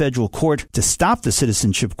sued in federal court to stop the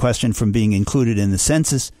citizenship question from being included in the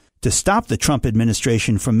census, to stop the Trump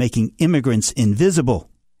administration from making immigrants invisible,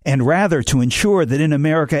 and rather to ensure that in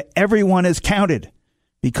America everyone is counted,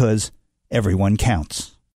 because everyone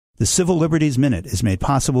counts. The Civil Liberties Minute is made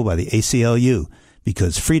possible by the ACLU,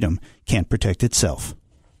 because freedom can't protect itself.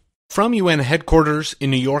 From UN headquarters in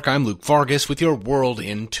New York, I'm Luke Vargas with your World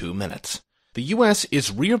in 2 minutes. The U.S.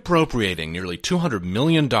 is reappropriating nearly $200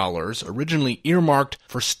 million originally earmarked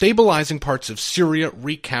for stabilizing parts of Syria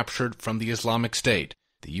recaptured from the Islamic State.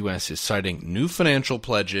 The U.S. is citing new financial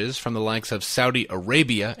pledges from the likes of Saudi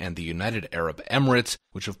Arabia and the United Arab Emirates,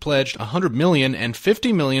 which have pledged $100 million and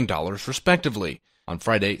 $50 million respectively. On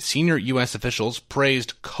Friday, senior U.S. officials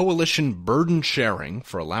praised coalition burden sharing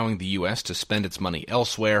for allowing the U.S. to spend its money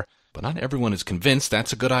elsewhere, but not everyone is convinced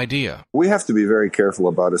that's a good idea. We have to be very careful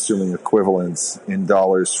about assuming equivalence in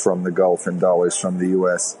dollars from the Gulf and dollars from the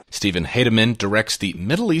U.S. Stephen Heidemann directs the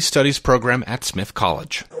Middle East Studies program at Smith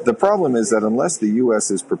College. The problem is that unless the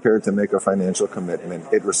U.S. is prepared to make a financial commitment,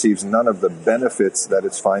 it receives none of the benefits that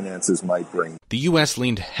its finances might bring. The U.S.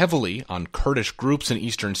 leaned heavily on Kurdish groups in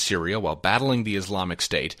eastern Syria while battling the Islamic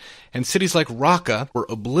State, and cities like Raqqa were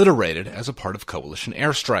obliterated as a part of coalition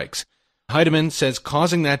airstrikes. Heidemann says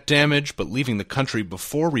causing that damage but leaving the country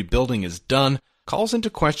before rebuilding is done calls into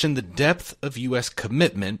question the depth of U.S.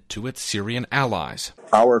 commitment to its Syrian allies.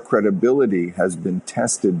 Our credibility has been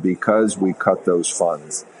tested because we cut those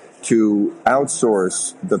funds. To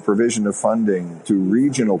outsource the provision of funding to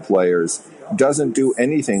regional players doesn't do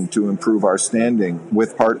anything to improve our standing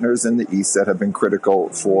with partners in the East that have been critical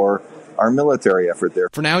for our military effort there.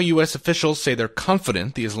 For now, U.S. officials say they're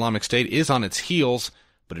confident the Islamic State is on its heels,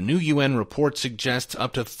 but a new UN report suggests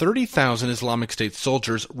up to 30,000 Islamic State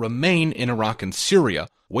soldiers remain in Iraq and Syria,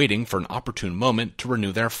 waiting for an opportune moment to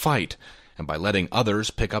renew their fight. And by letting others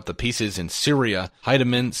pick up the pieces in Syria,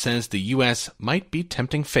 Heidemann says the U.S. might be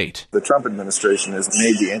tempting fate. The Trump administration has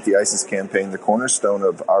made the anti-ISIS campaign the cornerstone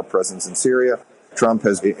of our presence in Syria. Trump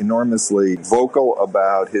has been enormously vocal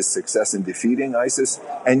about his success in defeating ISIS,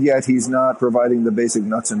 and yet he's not providing the basic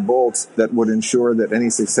nuts and bolts that would ensure that any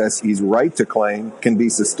success he's right to claim can be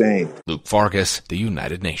sustained. Luke Vargas, The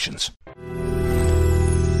United Nations.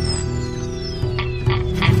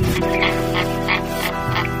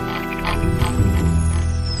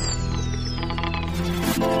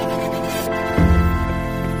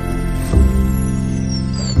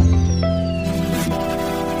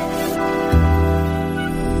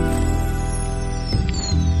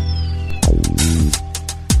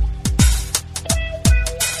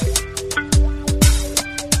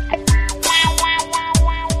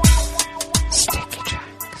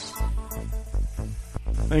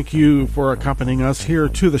 Thank you for accompanying us here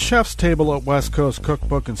to the chef's table at West Coast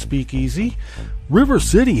Cookbook and Speakeasy. River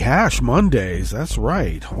City Hash Mondays. That's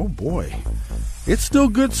right. Oh boy, it's still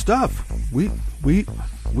good stuff. We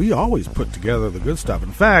always put together the good stuff.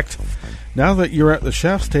 In fact, now that you're at the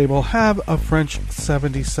chef's table, have a French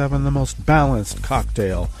 77, the most balanced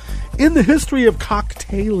cocktail in the history of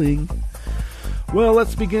cocktailing. Well,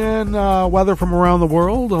 let's begin weather from around the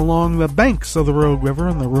world along the banks of the Rogue River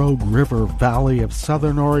and the Rogue River Valley of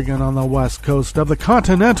southern Oregon on the west coast of the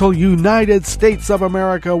continental United States of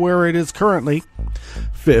America, where it is currently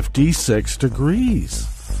 56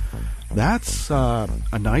 degrees. That's a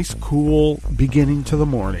nice, cool beginning to the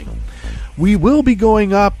morning. We will be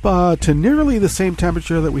going up to nearly the same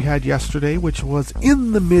temperature that we had yesterday, which was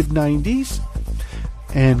in the mid-90s.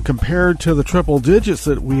 And compared to the triple digits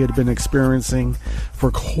that we had been experiencing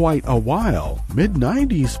for quite a while,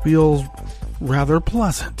 mid-90s feels rather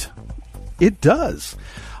pleasant. It does.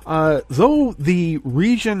 Though the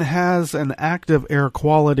region has an active air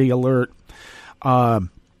quality alert,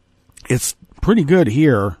 it's pretty good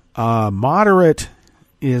here. Moderate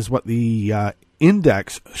is what the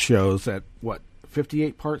index shows at,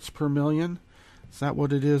 58 parts per million? Is that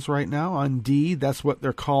what it is right now? On D, that's what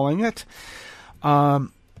they're calling it.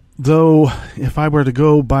 Though, if I were to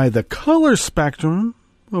go by the color spectrum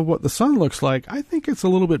of what the sun looks like, I think it's a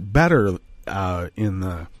little bit better in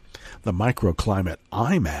the microclimate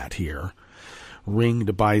I'm at here,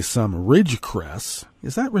 ringed by some ridge crests.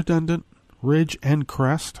 Is that redundant? Ridge and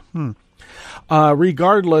crest?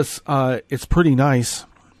 Regardless, it's pretty nice,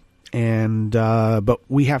 and but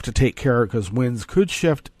we have to take care because winds could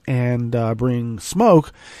shift and bring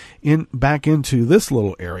smoke back into this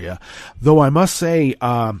little area. Though I must say,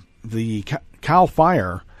 the Cal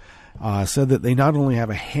Fire said that they not only have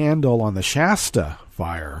a handle on the Shasta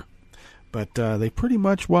fire, but they have pretty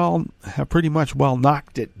much well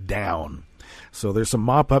knocked it down. So there's some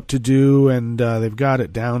mop up to do, and they've got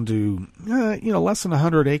it down to less than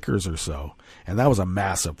 100 acres or so. And that was a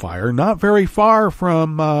massive fire, not very far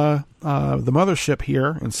from the mothership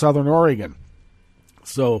here in Southern Oregon.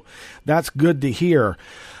 So that's good to hear.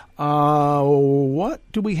 What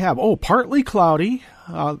do we have? Oh, partly cloudy.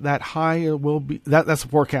 That high will be that's the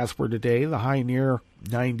forecast for today. The high near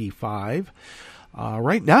 95.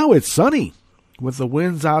 Right now it's sunny, with the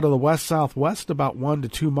winds out of the west-southwest about 1 to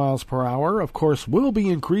 2 miles per hour. Of course, will be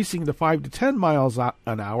increasing to 5 to 10 miles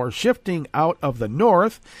an hour, shifting out of the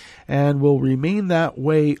north, and will remain that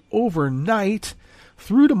way overnight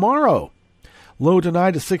through tomorrow. Low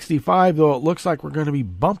tonight is 65, though it looks like we're going to be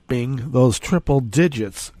bumping those triple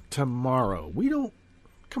digits tomorrow.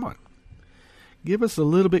 Come on. Give us a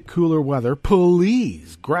little bit cooler weather,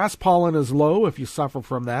 please. Grass pollen is low if you suffer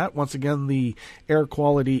from that. Once again, the air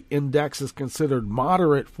quality index is considered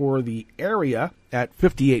moderate for the area at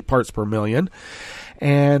 58 parts per million.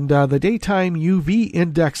 And the daytime UV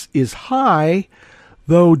index is high,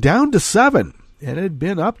 though down to 7. And it had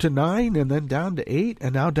been up to 9 and then down to 8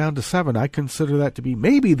 and now down to 7. I consider that to be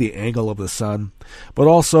maybe the angle of the sun, but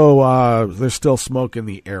also there's still smoke in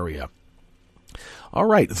the area. All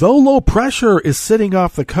right, though low pressure is sitting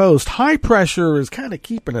off the coast, high pressure is kind of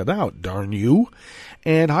keeping it out, darn you.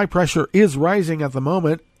 And high pressure is rising at the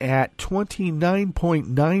moment at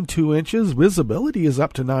 29.92 inches. Visibility is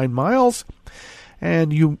up to 9 miles.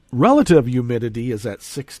 And relative humidity is at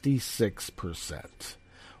 66%.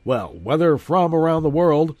 Well, weather from around the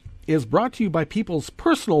world is brought to you by people's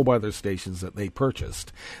personal weather stations that they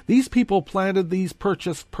purchased. These people planted these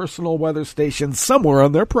purchased personal weather stations somewhere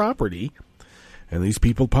on their property. And these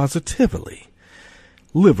people positively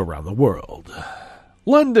live around the world.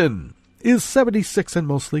 London is 76 and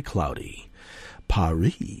mostly cloudy.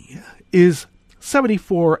 Paris is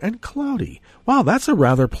 74 and cloudy. Wow, that's a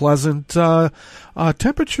rather pleasant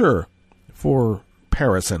temperature for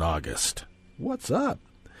Paris in August. What's up?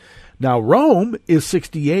 Now, Rome is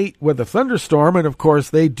 68 with a thunderstorm, and of course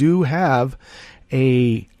they do have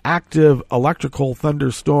a active electrical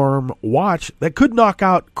thunderstorm watch that could knock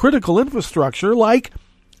out critical infrastructure like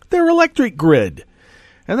their electric grid.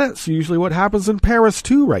 And that's usually what happens in Paris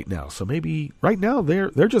too right now. So maybe right now they're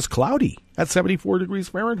just cloudy at 74 degrees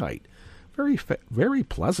Fahrenheit. Very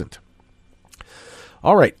pleasant.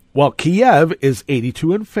 All right. Well, Kiev is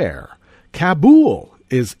 82 and fair. Kabul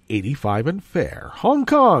is 85 and fair. Hong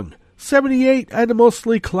Kong, 78 and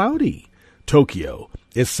mostly cloudy. Tokyo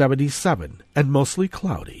is 77 and mostly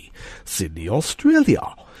cloudy. Sydney,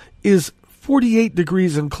 Australia is 48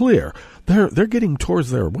 degrees and clear. They're getting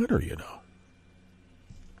towards their winter, you know.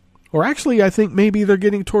 Or actually, I think maybe they're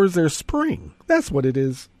getting towards their spring. That's what it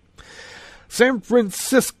is. San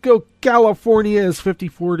Francisco, California is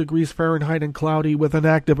 54 degrees Fahrenheit and cloudy with an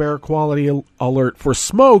active air quality alert for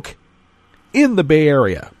smoke in the Bay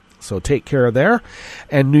Area. So take care there.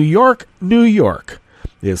 And New York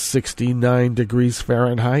is 69 degrees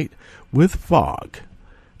Fahrenheit with fog.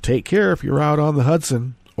 Take care if you're out on the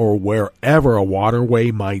Hudson or wherever a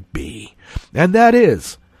waterway might be. And that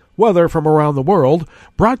is weather from around the world,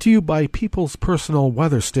 brought to you by people's personal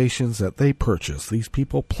weather stations that they purchased. These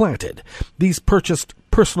people planted these purchased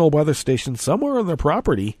personal weather stations somewhere on their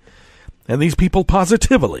property, and these people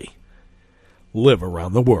positively live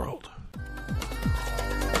around the world.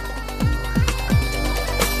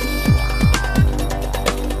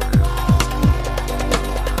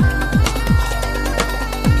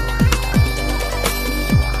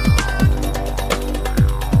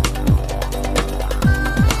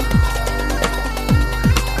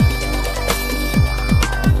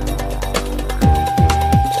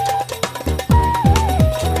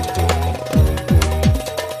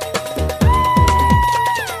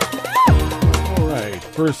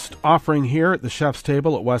 First offering here at the chef's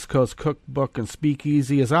table at West Coast Cookbook and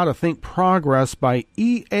Speakeasy is Out of Think Progress by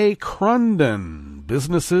E.A. Crunden.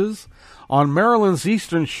 Businesses on Maryland's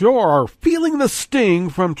Eastern Shore are feeling the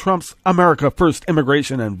sting from Trump's America First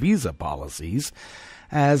immigration and visa policies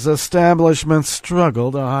as establishments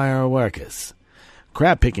struggle to hire workers.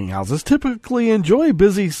 Crab-picking houses typically enjoy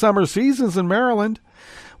busy summer seasons in Maryland,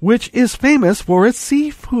 which is famous for its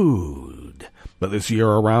seafood. But this year,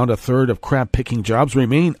 around a third of crab-picking jobs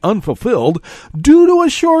remain unfulfilled due to a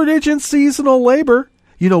shortage in seasonal labor.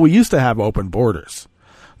 You know, we used to have open borders.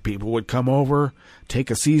 People would come over, take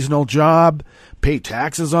a seasonal job, pay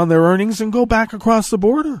taxes on their earnings, and go back across the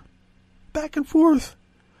border. Back and forth.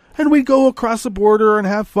 And we'd go across the border and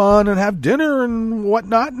have fun and have dinner and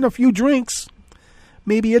whatnot and a few drinks.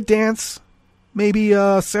 Maybe a dance, maybe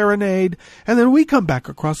a serenade. And then we come back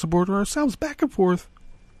across the border ourselves, back and forth.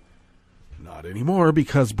 Not anymore,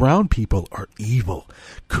 because brown people are evil,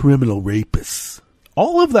 criminal rapists.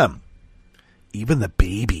 All of them. Even the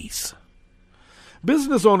babies.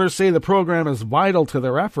 Business owners say the program is vital to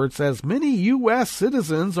their efforts, as many U.S.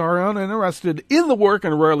 citizens are uninterested in the work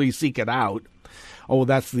and rarely seek it out. Oh,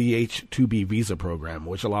 that's the H-2B visa program,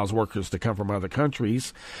 which allows workers to come from other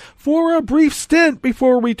countries for a brief stint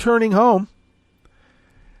before returning home.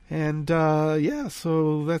 And,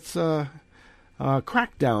 so that's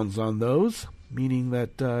crackdowns on those, meaning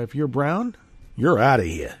that if you're brown, you're out of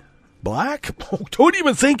here. Black? Don't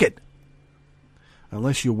even think it.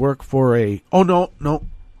 Unless you work for a... Oh, no.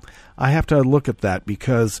 I have to look at that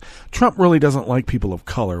because Trump really doesn't like people of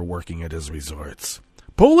color working at his resorts.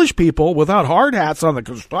 Polish people without hard hats on the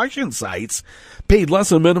construction sites paid less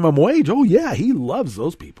than minimum wage. Oh, yeah, he loves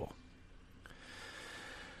those people.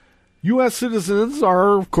 U.S. citizens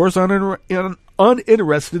are, of course,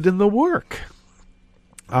 uninterested in the work.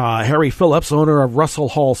 Harry Phillips, owner of Russell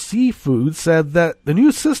Hall Seafood, said that the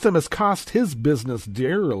new system has cost his business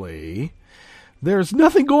dearly. There's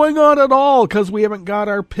nothing going on at all because we haven't got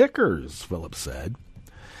our pickers, Phillips said.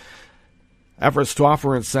 Efforts to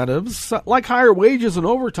offer incentives, like higher wages and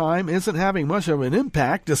overtime, isn't having much of an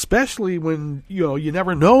impact, especially when, you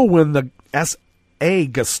never know when the SA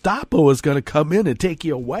Gestapo is going to come in and take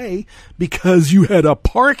you away because you had a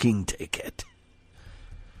parking ticket.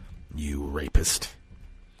 You rapist.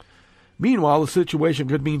 Meanwhile, the situation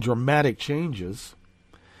could mean dramatic changes.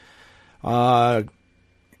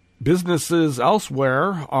 Businesses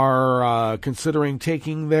elsewhere are considering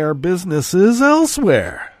taking their businesses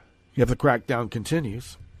elsewhere if the crackdown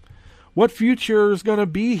continues. What future is going to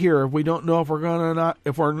be here if we don't know if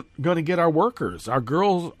we're going to get our workers? Our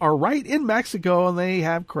girls are right in Mexico and they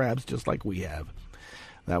have crabs just like we have.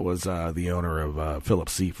 That was the owner of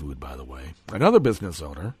Phillips Seafood, by the way. Another business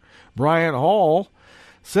owner, Brian Hall,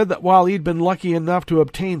 said that while he'd been lucky enough to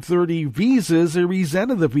obtain 30 visas, he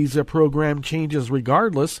resented the visa program changes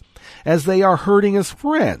regardless, as they are hurting his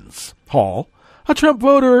friends. Hall, a Trump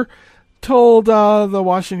voter, told the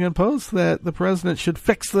Washington Post that the president should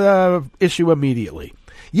fix the issue immediately.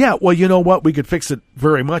 Yeah, well, you know what? We could fix it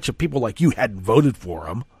very much if people like you hadn't voted for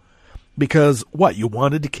him. Because, you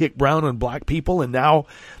wanted to kick brown and black people, and now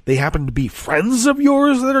they happen to be friends of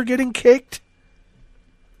yours that are getting kicked?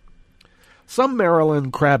 Some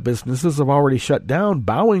Maryland crab businesses have already shut down,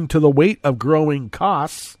 bowing to the weight of growing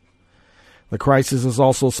costs. The crisis is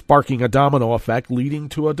also sparking a domino effect, leading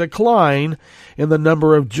to a decline in the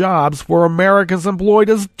number of jobs for Americans employed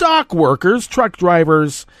as dock workers, truck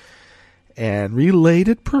drivers, and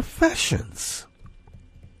related professions.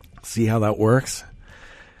 See how that works?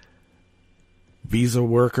 Visa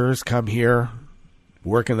workers come here,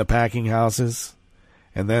 work in the packing houses,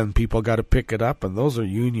 And then people got to pick it up, and those are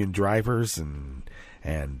union drivers and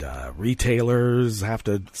retailers have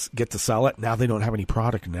to get to sell it. Now they don't have any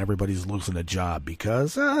product, and everybody's losing a job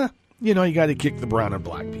because, you got to kick the brown and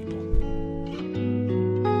black people.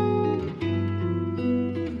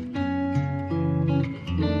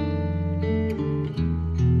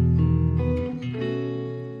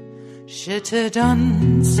 Je te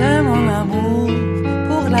donne ce mon amour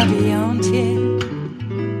pour la vie entière.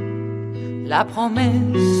 La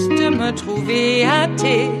promesse de me trouver à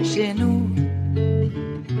tes genoux.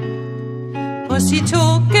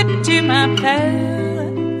 Aussitôt que tu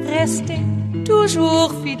m'appelles, rester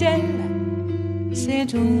toujours fidèle. C'est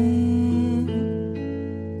tout,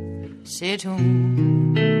 c'est tout.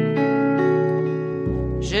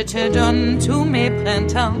 Je te donne tous mes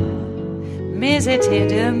printemps, mes étés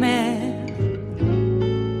de mer.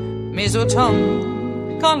 Mes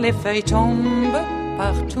automnes, quand les feuilles tombent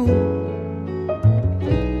partout.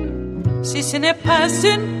 Si ce n'est pas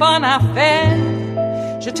une bonne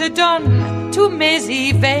affaire, je te donne tous mes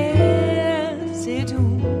hivers, c'est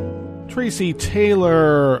tout. Tracy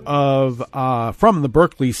Taylor from the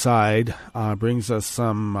Berkeley side brings us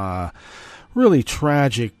some really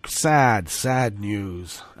tragic, sad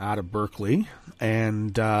news out of Berkeley.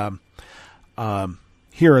 And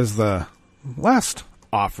here is the last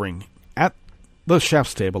offering at the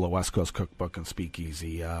chef's table at West Coast Cookbook and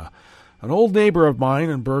Speakeasy. An old neighbor of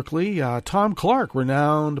mine in Berkeley, Tom Clark,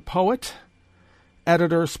 renowned poet,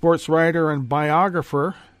 editor, sportswriter, and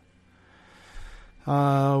biographer,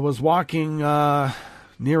 was walking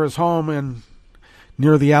near his home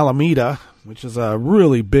near the Alameda, which is a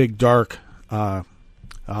really big, dark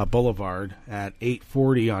boulevard, at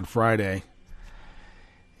 8:40 on Friday.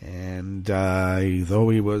 And though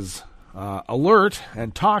he was alert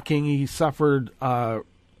and talking, he suffered a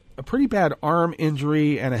pretty bad arm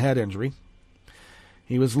injury and a head injury.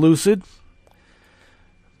 He was lucid,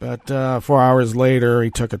 but 4 hours later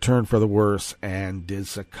he took a turn for the worse and did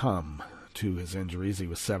succumb to his injuries. He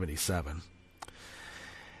was 77.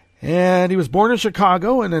 And he was born in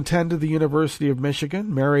Chicago and attended the University of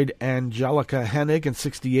Michigan, married Angelica Hennig in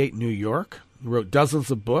 1968 in New York. He wrote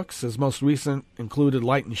dozens of books. His most recent included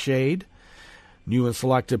Light and Shade, New and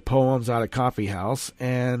Selected Poems out of Coffee House,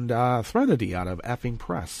 and Threnody out of Effing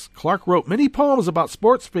Press. Clark wrote many poems about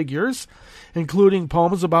sports figures, including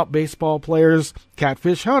poems about baseball players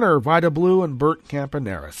Catfish Hunter, Vida Blue, and Bert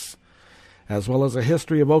Campaneris, as well as a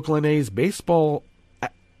history of the Oakland A's baseball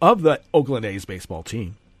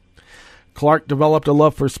team. Clark developed a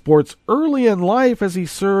love for sports early in life as he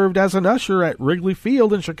served as an usher at Wrigley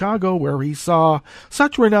Field in Chicago, where he saw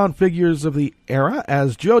such renowned figures of the era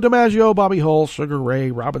as Joe DiMaggio, Bobby Hull, Sugar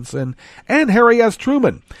Ray Robinson, and Harry S.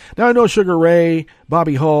 Truman. Now, I know Sugar Ray,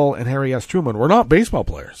 Bobby Hull, and Harry S. Truman were not baseball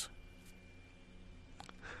players.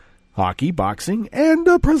 Hockey, boxing, and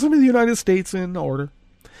President of the United States in order.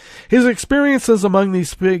 His experiences among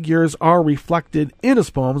these figures are reflected in his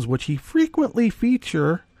poems, which frequently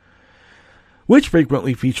feature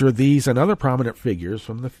these and other prominent figures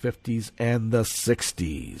from the 50s and the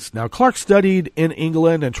 60s. Now, Clark studied in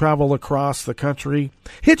England and traveled across the country,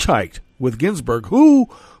 hitchhiked with Ginsberg, who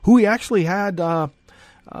he actually had a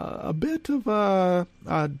bit of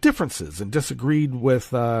differences and disagreed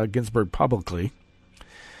with Ginsberg publicly.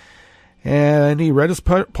 And he read his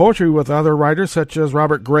poetry with other writers such as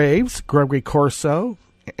Robert Graves, Gregory Corso,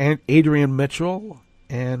 and Adrian Mitchell.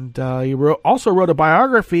 And he also wrote a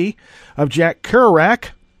biography of Jack Kerouac,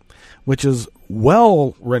 which is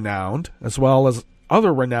well-renowned, as well as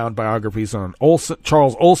other renowned biographies on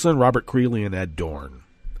Charles Olson, Robert Creeley, and Ed Dorn.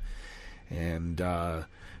 And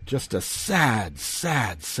just a sad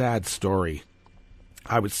story.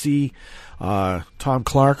 I would see Tom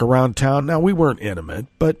Clark around town. Now, we weren't intimate,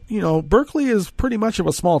 but, Berkeley is pretty much of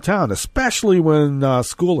a small town, especially when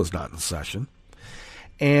school is not in session.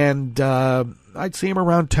 And I'd see him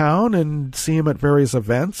around town and see him at various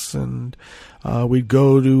events, and we'd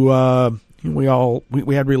go to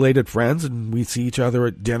we had related friends, and we'd see each other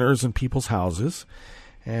at dinners and people's houses.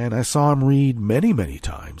 And I saw him read many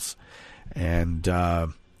times, and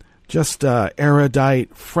just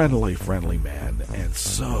erudite, friendly man, and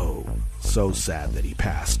so sad that he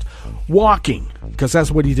passed walking, because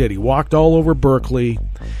that's what he did. He walked all over Berkeley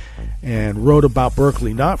and wrote about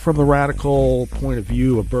Berkeley, not from the radical point of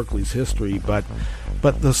view of Berkeley's history, but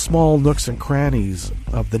the small nooks and crannies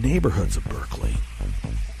of the neighborhoods of Berkeley.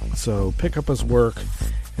 So pick up his work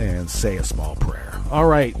and say a small prayer. All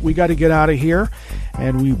right, we got to get out of here,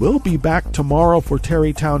 and we will be back tomorrow for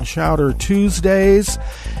Terrytown Chowder Tuesdays,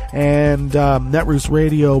 and Netroots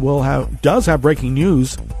Radio does have breaking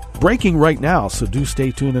news breaking right now, so do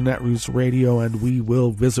stay tuned to Netroots Radio, and we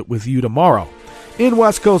will visit with you tomorrow. In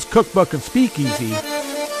West Coast Cookbook and Speakeasy,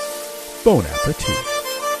 bon appetit.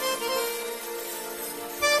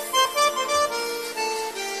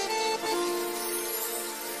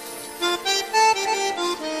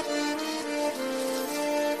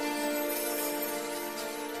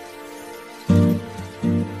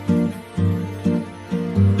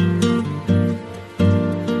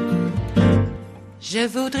 Je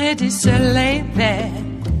voudrais du soleil vert,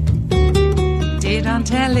 des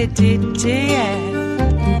dentelles et des théâtres,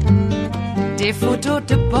 des photos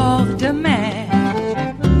de bord de mer,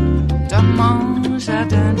 dans mon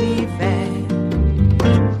jardin d'hiver.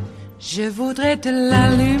 Je voudrais de la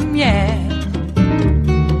lumière,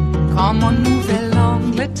 comme en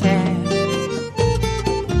Nouvelle-Angleterre.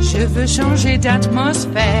 Je veux changer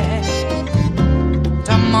d'atmosphère,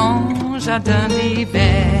 dans mon jardin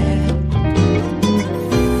d'hiver.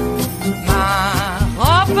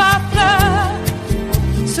 Pas fleur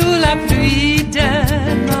sous la pluie de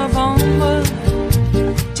novembre,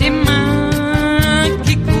 tes mains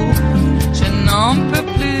qui courent, je n'en peux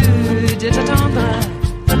plus de t'attendre.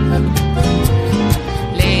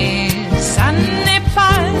 Les années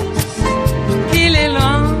passent, qu'il est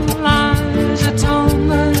loin, là je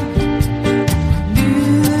tombe.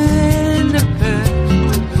 Nul ne peut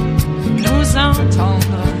nous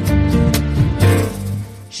entendre.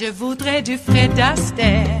 Je voudrais du Fred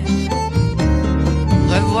Astaire,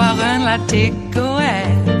 revoir un latte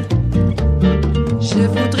Goël. Je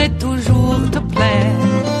voudrais toujours te plaire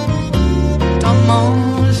dans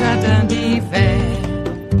mon jardin d'hiver.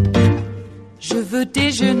 Je veux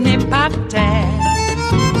déjeuner par terre,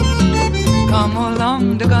 comme au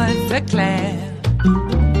long de golfe clair,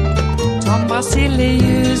 t'embrasser les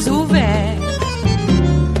yeux ouverts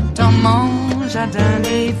dans mon jardin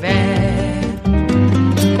d'hiver.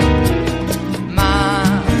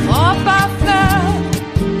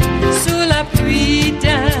 Pluie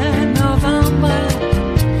de novembre,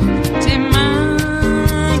 tes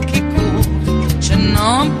mains qui courent, je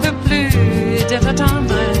n'en peux plus de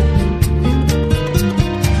t'attendre.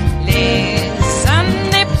 Les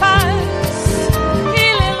années passent,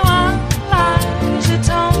 il est loin, là je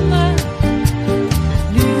tombe.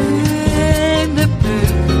 Nul ne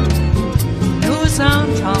peut nous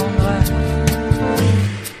entendre.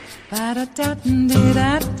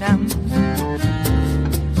 Ba-da-da-dum-di-da-dum.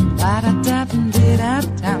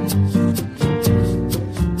 Ba-da-da-dum-di-da-dum.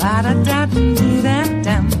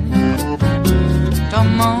 Ba-da-da-dum-di-da-dum. Dans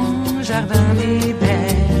mon jardin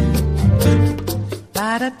d'hiver.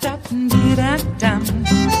 Ba-da-da-dum-di-da-dum.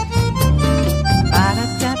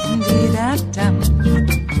 Ba-da-da-dum-di-da-dum.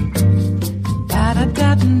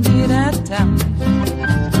 Ba-da-da-dum-di-da-dum.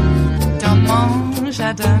 Dans mon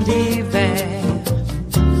jardin d'hiver.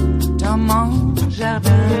 Dans mon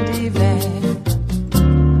jardin d'hiver.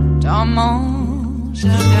 Dans mon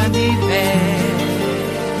jardin d'hiver.